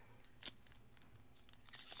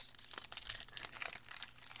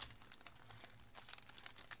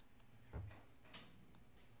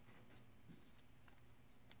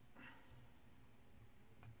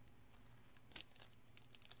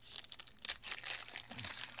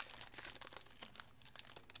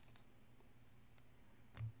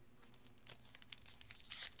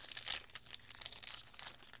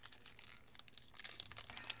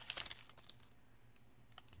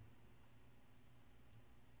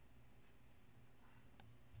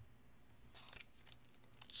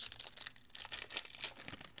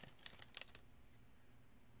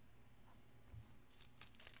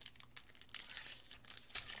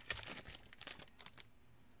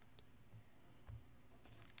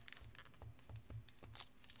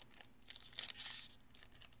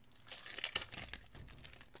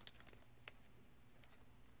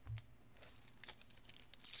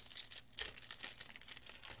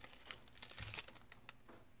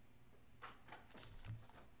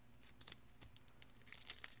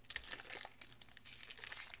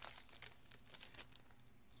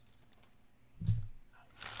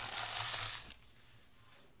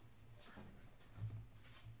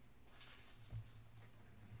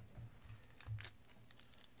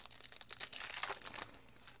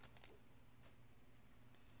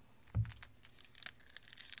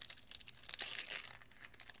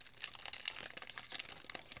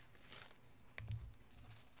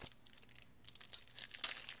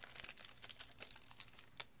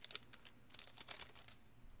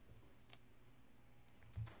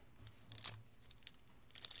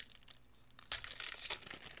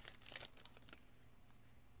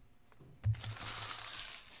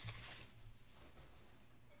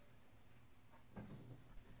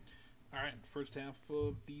 Alright, first half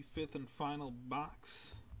of the 5th and final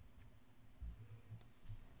box.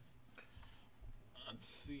 Let's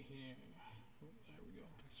see here. Oh, there we go.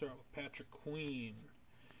 Let's start with Patrick Queen,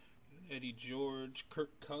 Eddie George,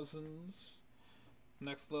 Kirk Cousins,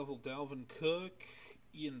 Next Level Dalvin Cook,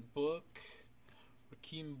 Ian Book,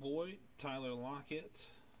 Rakeem Boyd, Tyler Lockett,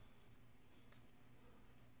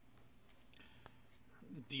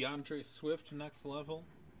 DeAndre Swift, Next Level,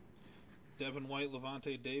 Devin White,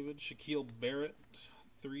 Levante David, Shaquille Barrett,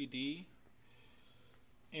 3D,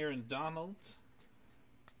 Aaron Donald,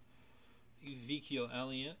 Ezekiel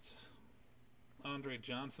Elliott, Andre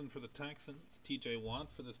Johnson for the Texans, TJ Watt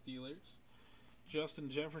for the Steelers, Justin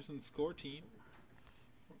Jefferson score team,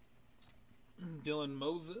 Dylan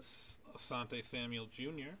Moses, Asante Samuel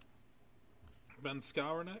Jr., Ben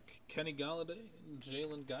Skowronek, Kenny Galladay, and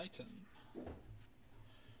Jalen Guyton.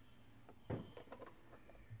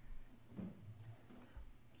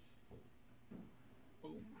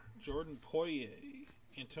 Boom. Jordan Poyer,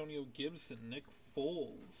 Antonio Gibson, Nick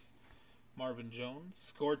Foles, Marvin Jones,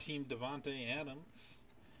 score team Devontae Adams,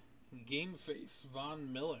 Game Face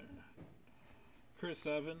Von Miller, Chris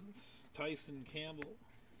Evans, Tyson Campbell,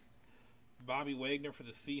 Bobby Wagner for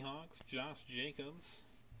the Seahawks, Josh Jacobs,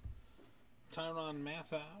 Tyrann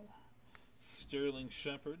Mathieu, Sterling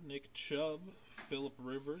Shepard, Nick Chubb, Phillip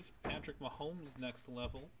Rivers, Patrick Mahomes next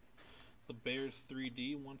level, the Bears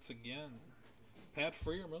 3D once again, Pat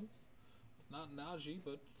Freiermuth, it's not Najee,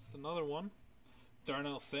 but it's another one,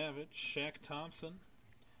 Darnell Savage, Shaq Thompson,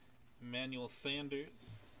 Emmanuel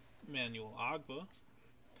Sanders, Emmanuel Ogba,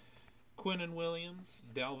 Quinnen Williams,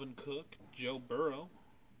 Dalvin Cook, Joe Burrow,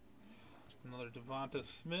 another Devonta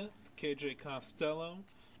Smith, KJ Costello,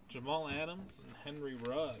 Jamal Adams, and Henry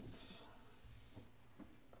Ruggs.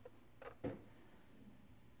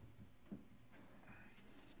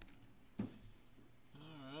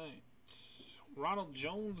 Alright. Ronald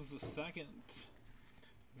Jones II,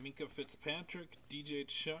 Minka Fitzpatrick, DJ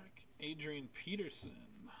Chark, Adrian Peterson.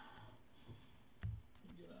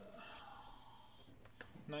 You get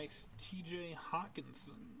a nice TJ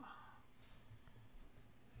Hawkinson.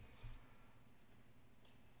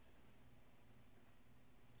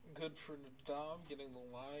 Good for Nadav getting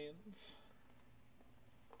the Lions.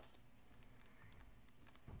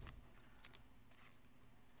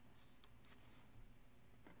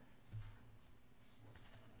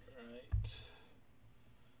 Alright.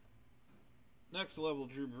 Next level,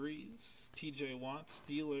 Drew Brees, TJ Watt,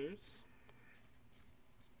 Steelers,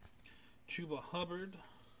 Chuba Hubbard,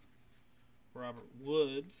 Robert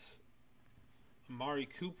Woods, Amari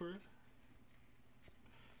Cooper,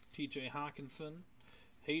 TJ Hawkinson,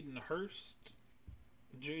 Hayden Hurst,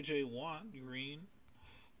 J.J. Watt, green,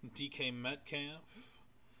 DK Metcalf,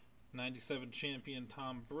 97 champion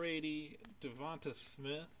Tom Brady, Devonta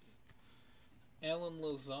Smith, Alan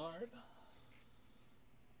Lazard,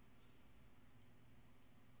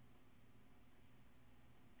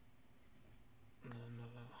 and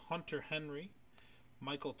Hunter Henry,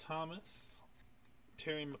 Michael Thomas,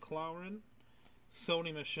 Terry McLaurin,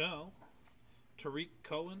 Sony Michel, Tariq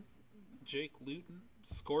Cohen, Jake Luton,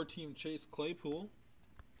 score team Chase Claypool,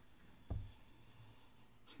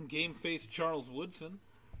 game face Charles Woodson,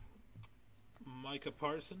 Micah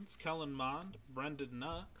Parsons, Kellen Mond, Brendan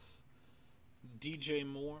Knox, DJ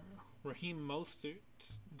Moore, Raheem Mostert,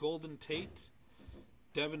 Golden Tate,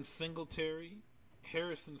 Devin Singletary,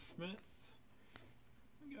 Harrison Smith,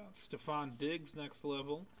 we got Stephon Diggs next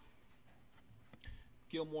level,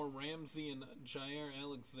 Gilmore Ramsey and Jair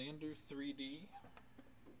Alexander 3D,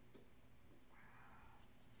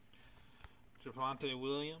 Javonte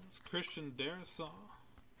Williams, Christian Darrisaw,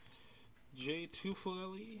 Jay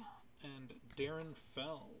Tufele, and Darren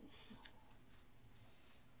Fells.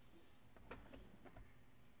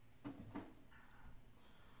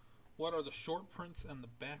 What are the short prints and the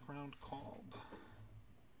background called?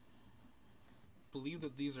 Believe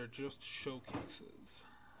that these are just showcases.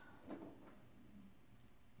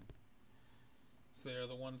 So they are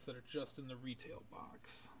the ones that are just in the retail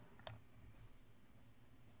box.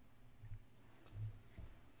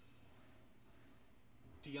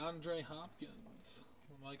 DeAndre Hopkins,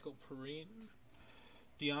 Michael Perrine,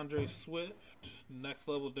 DeAndre Swift, next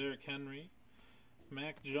level Derrick Henry,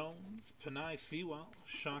 Mac Jones, Penei Sewell,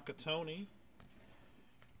 Shaka Toney,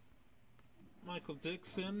 Michael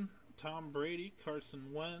Dixon, Tom Brady,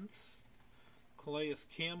 Carson Wentz, Calais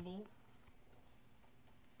Campbell,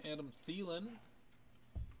 Adam Thielen.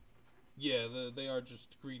 Yeah, they are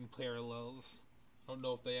just green parallels. I don't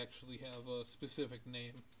know if they actually have a specific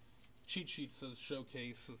name. Cheat sheet says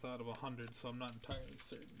showcase is out of 100, so I'm not entirely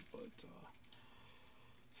certain. But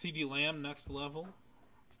CD Lamb next level,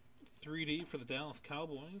 3D for the Dallas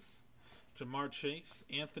Cowboys, Jamar Chase,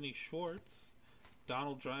 Anthony Schwartz,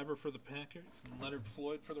 Donald Driver for the Packers, and Leonard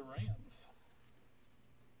Floyd for the Rams.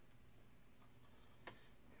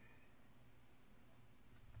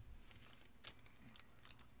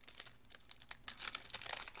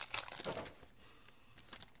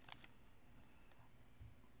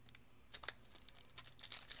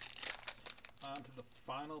 On to the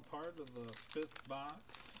final part of the fifth box.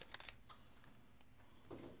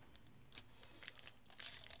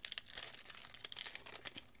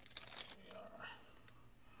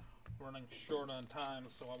 running short on time,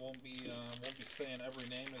 so I won't be saying every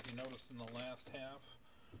name as you noticed in the last half.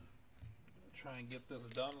 I'm gonna try and get this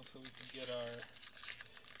done so we can get our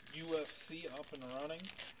UFC up and running.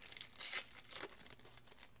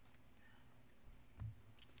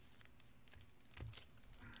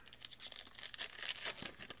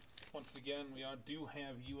 Once again, we do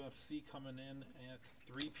have UFC coming in at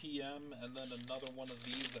 3 p.m. and then another one of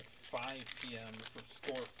these at 5 p.m. for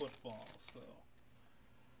Score Football. So,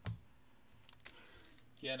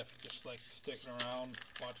 again, if you just like sticking around,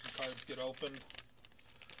 watching cards get opened,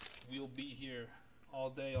 we'll be here all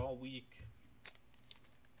day, all week.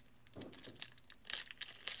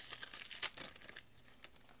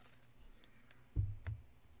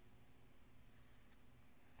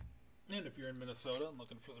 And if you're in Minnesota and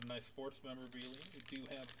looking for some nice sports memorabilia, we do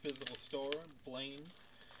have a physical store, Blaine,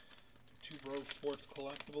 Two Bros Sports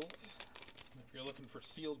Collectibles. And if you're looking for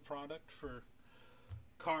sealed product for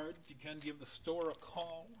cards, you can give the store a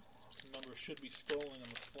call. The number should be scrolling on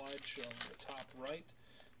the slideshow on the top right.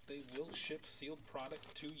 They will ship sealed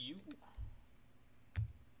product to you.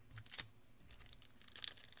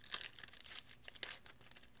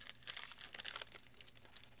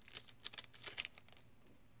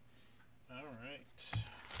 Alright.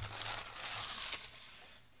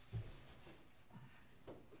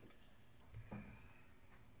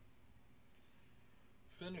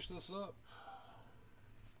 Finish this up.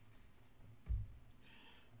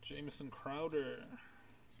 Jamison Crowder,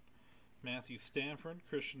 Matthew Stanford,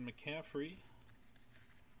 Christian McCaffrey,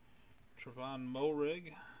 Trevon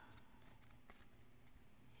Moehrig,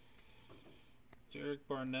 Derek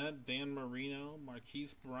Barnett, Dan Marino,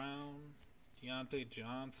 Marquise Brown, Deontay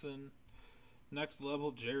Johnson, next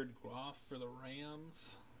level Jared Goff for the Rams,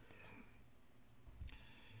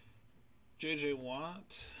 J.J.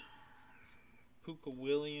 Watt, Puka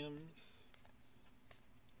Williams,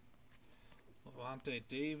 Levante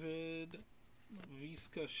David,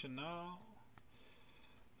 Visca Chanel,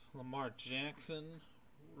 Lamar Jackson,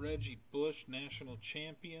 Reggie Bush, national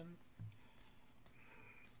champion.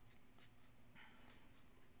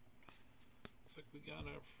 Looks like we got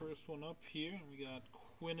our first one up here, and we got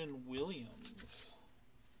Quinnen Williams.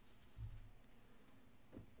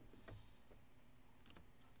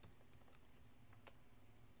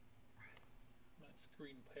 Nice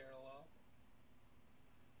green parallel.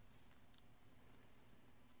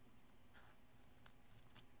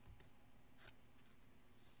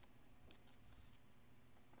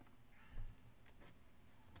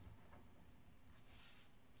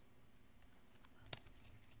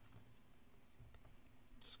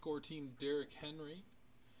 Score team Derrick Henry,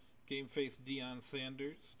 game face Deion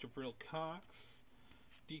Sanders, Jabril Cox,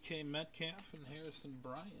 DK Metcalf, and Harrison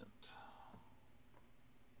Bryant.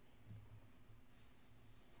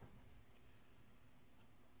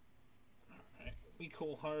 Alright,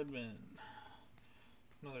 Mecole Hardman,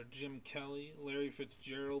 another Jim Kelly, Larry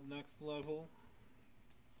Fitzgerald next level.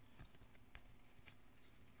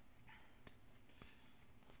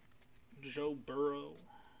 Joe Burrow,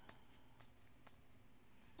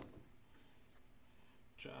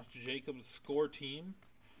 Josh Jacobs score team,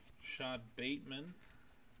 Shad Bateman.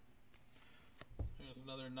 There's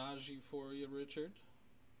another Najee for you, Richard.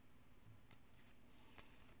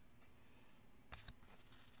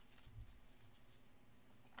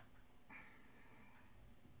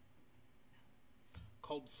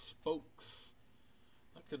 Called Spokes.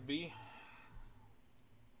 That could be.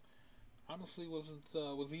 Honestly, was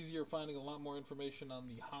easier finding a lot more information on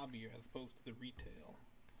the hobby as opposed to the retail.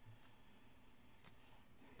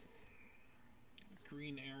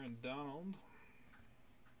 Green Aaron Donald.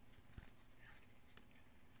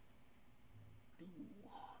 Ooh.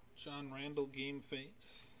 John Randall game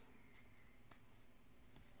face.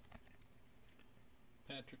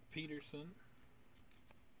 Patrick Peterson.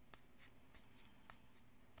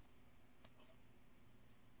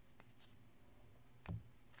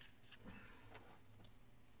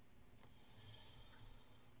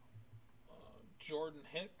 Jordan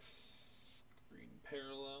Hicks, green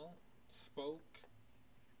parallel, spoke,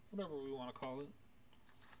 whatever we want to call it.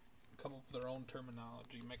 Come up with our own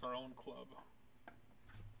terminology, make our own club.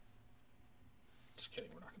 Just kidding,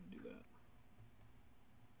 we're not going to do that.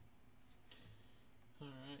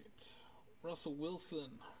 Alright, Russell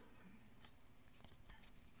Wilson.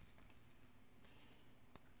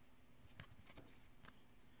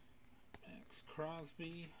 Max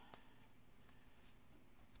Crosby.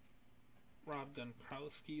 Rob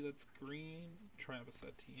Gronkowski, that's green. Travis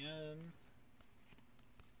Etienne.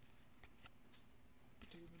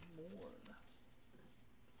 David Moore.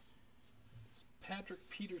 Patrick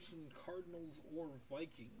Peterson, Cardinals or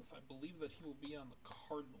Vikings. I believe that he will be on the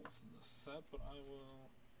Cardinals in this set, but I will.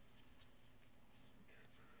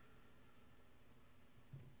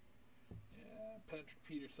 Yeah, Patrick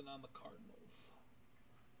Peterson on the Cardinals.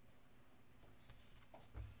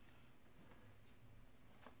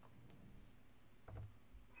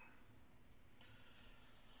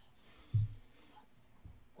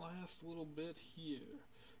 Last little bit here.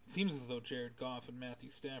 It seems as though Jared Goff and Matthew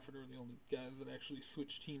Stafford are the only guys that actually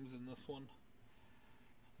switch teams in this one.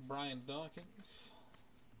 Brian Dawkins.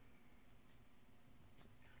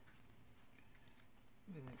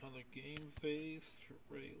 Another game face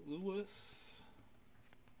for Ray Lewis.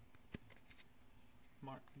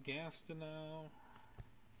 Mark Gastineau.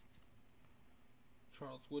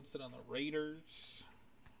 Charles Woodson on the Raiders.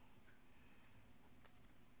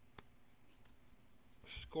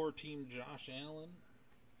 Score team Josh Allen.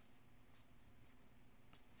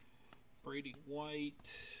 Brady White.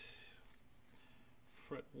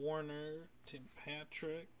 Fred Warner. Tim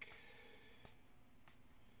Patrick.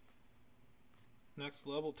 Next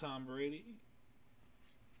level Tom Brady.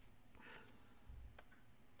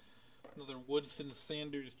 Another Woodson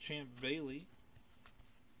Sanders Champ Bailey.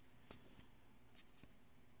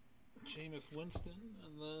 Jameis Winston.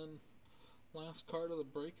 And then last card of the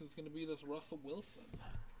break is going to be this Russell Wilson.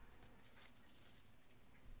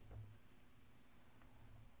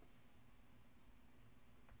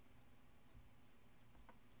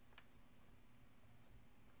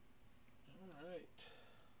 All right.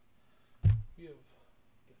 You have.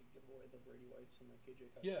 Gonna give away the Brady Whites and the KJ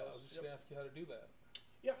Costellos. Yeah, I was just going to ask you how to do that.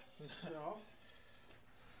 Yeah. So,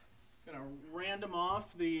 gonna random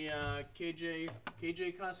off the KJ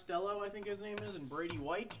Costello, I think his name is, and Brady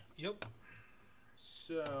White. Yep.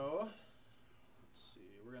 So, let's see.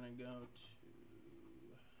 We're gonna go to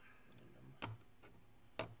random, and then we're going to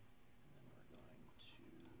let's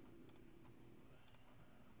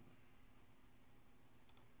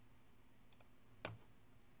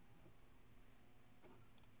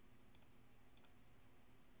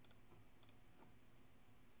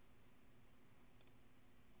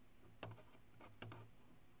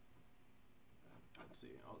see.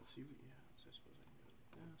 Oh, so so I suppose I can go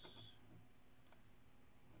like this.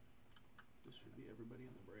 This should be everybody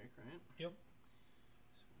on the break, right? Yep.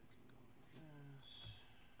 So I can go like this.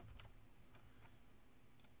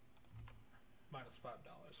 Minus $5.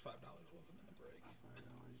 $5 wasn't in the break. $5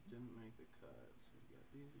 didn't make the cut. So we got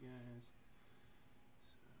these guys.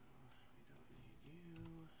 So we don't need you. We don't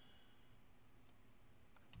need you.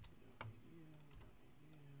 We don't need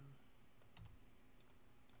you.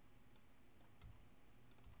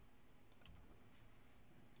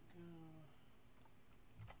 There we go.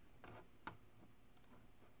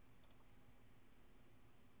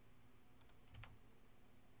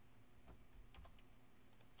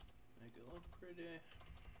 Make it look pretty.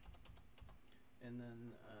 And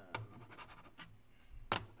then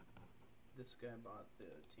this guy bought the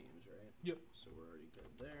teams, right? Yep. So we're already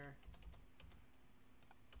good there.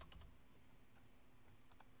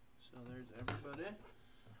 So there's everybody.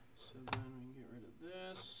 So then we can get rid of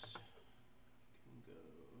this. Can go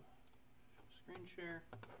screen share.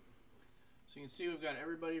 So you can see we've got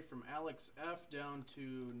everybody from Alex F down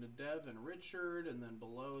to Nadev and Richard, and then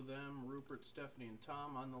below them Rupert, Stephanie, and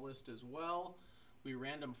Tom on the list as well. We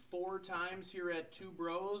random 4 times here at Two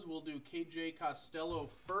Bros. We'll do KJ Costello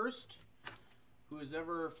first. Who is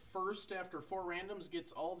ever first after 4 randoms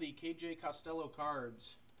gets all the KJ Costello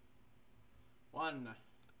cards. 1,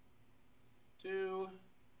 2,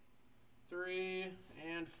 3,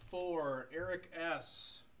 and 4. Eric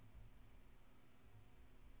S.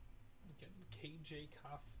 Getting KJ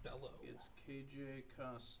Costello. It's KJ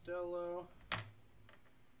Costello.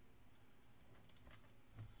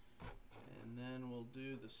 And then we'll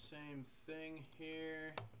do the same thing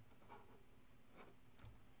here.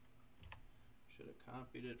 Should have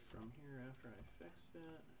copied it from here after I fixed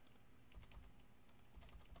it.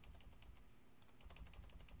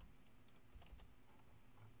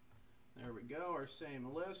 There we go, our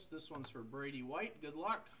same list. This one's for Brady White. Good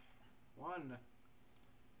luck. 1,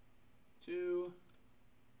 2,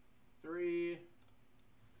 3,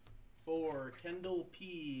 4. Kendall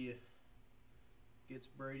P. gets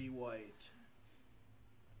Brady White.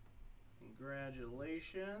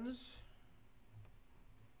 Congratulations.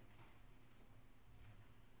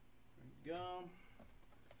 There we go.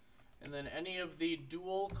 And then any of the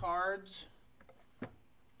dual cards. Then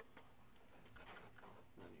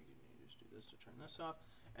you just do this to turn this off.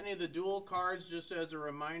 Any of the dual cards, just as a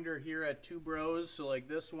reminder here at Two Bros. So like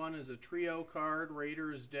this one is a trio card.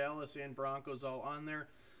 Raiders, Dallas, and Broncos all on there.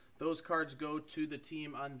 those cards go to the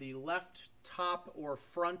team on the left top or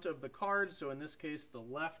front of the card. So in this case, the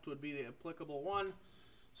left would be the applicable one.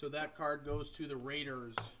 So that card goes to the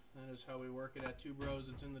Raiders. That is how we work it at Two Bros.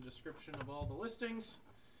 It's in the description of all the listings.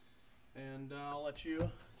 And I'll let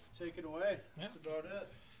you take it away. Yeah. That's about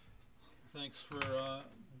it. Thanks for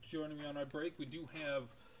joining me on our break. We do have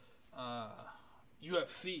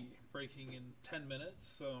UFC breaking in 10 minutes,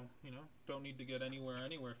 so, you know, don't need to get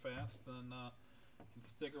anywhere fast. Then you can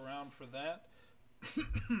stick around for that.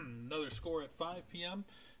 Another score at 5 p.m.,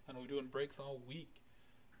 and we're doing breaks all week.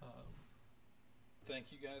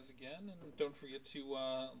 Thank you guys again, and don't forget to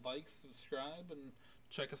like, subscribe, and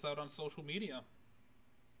check us out on social media.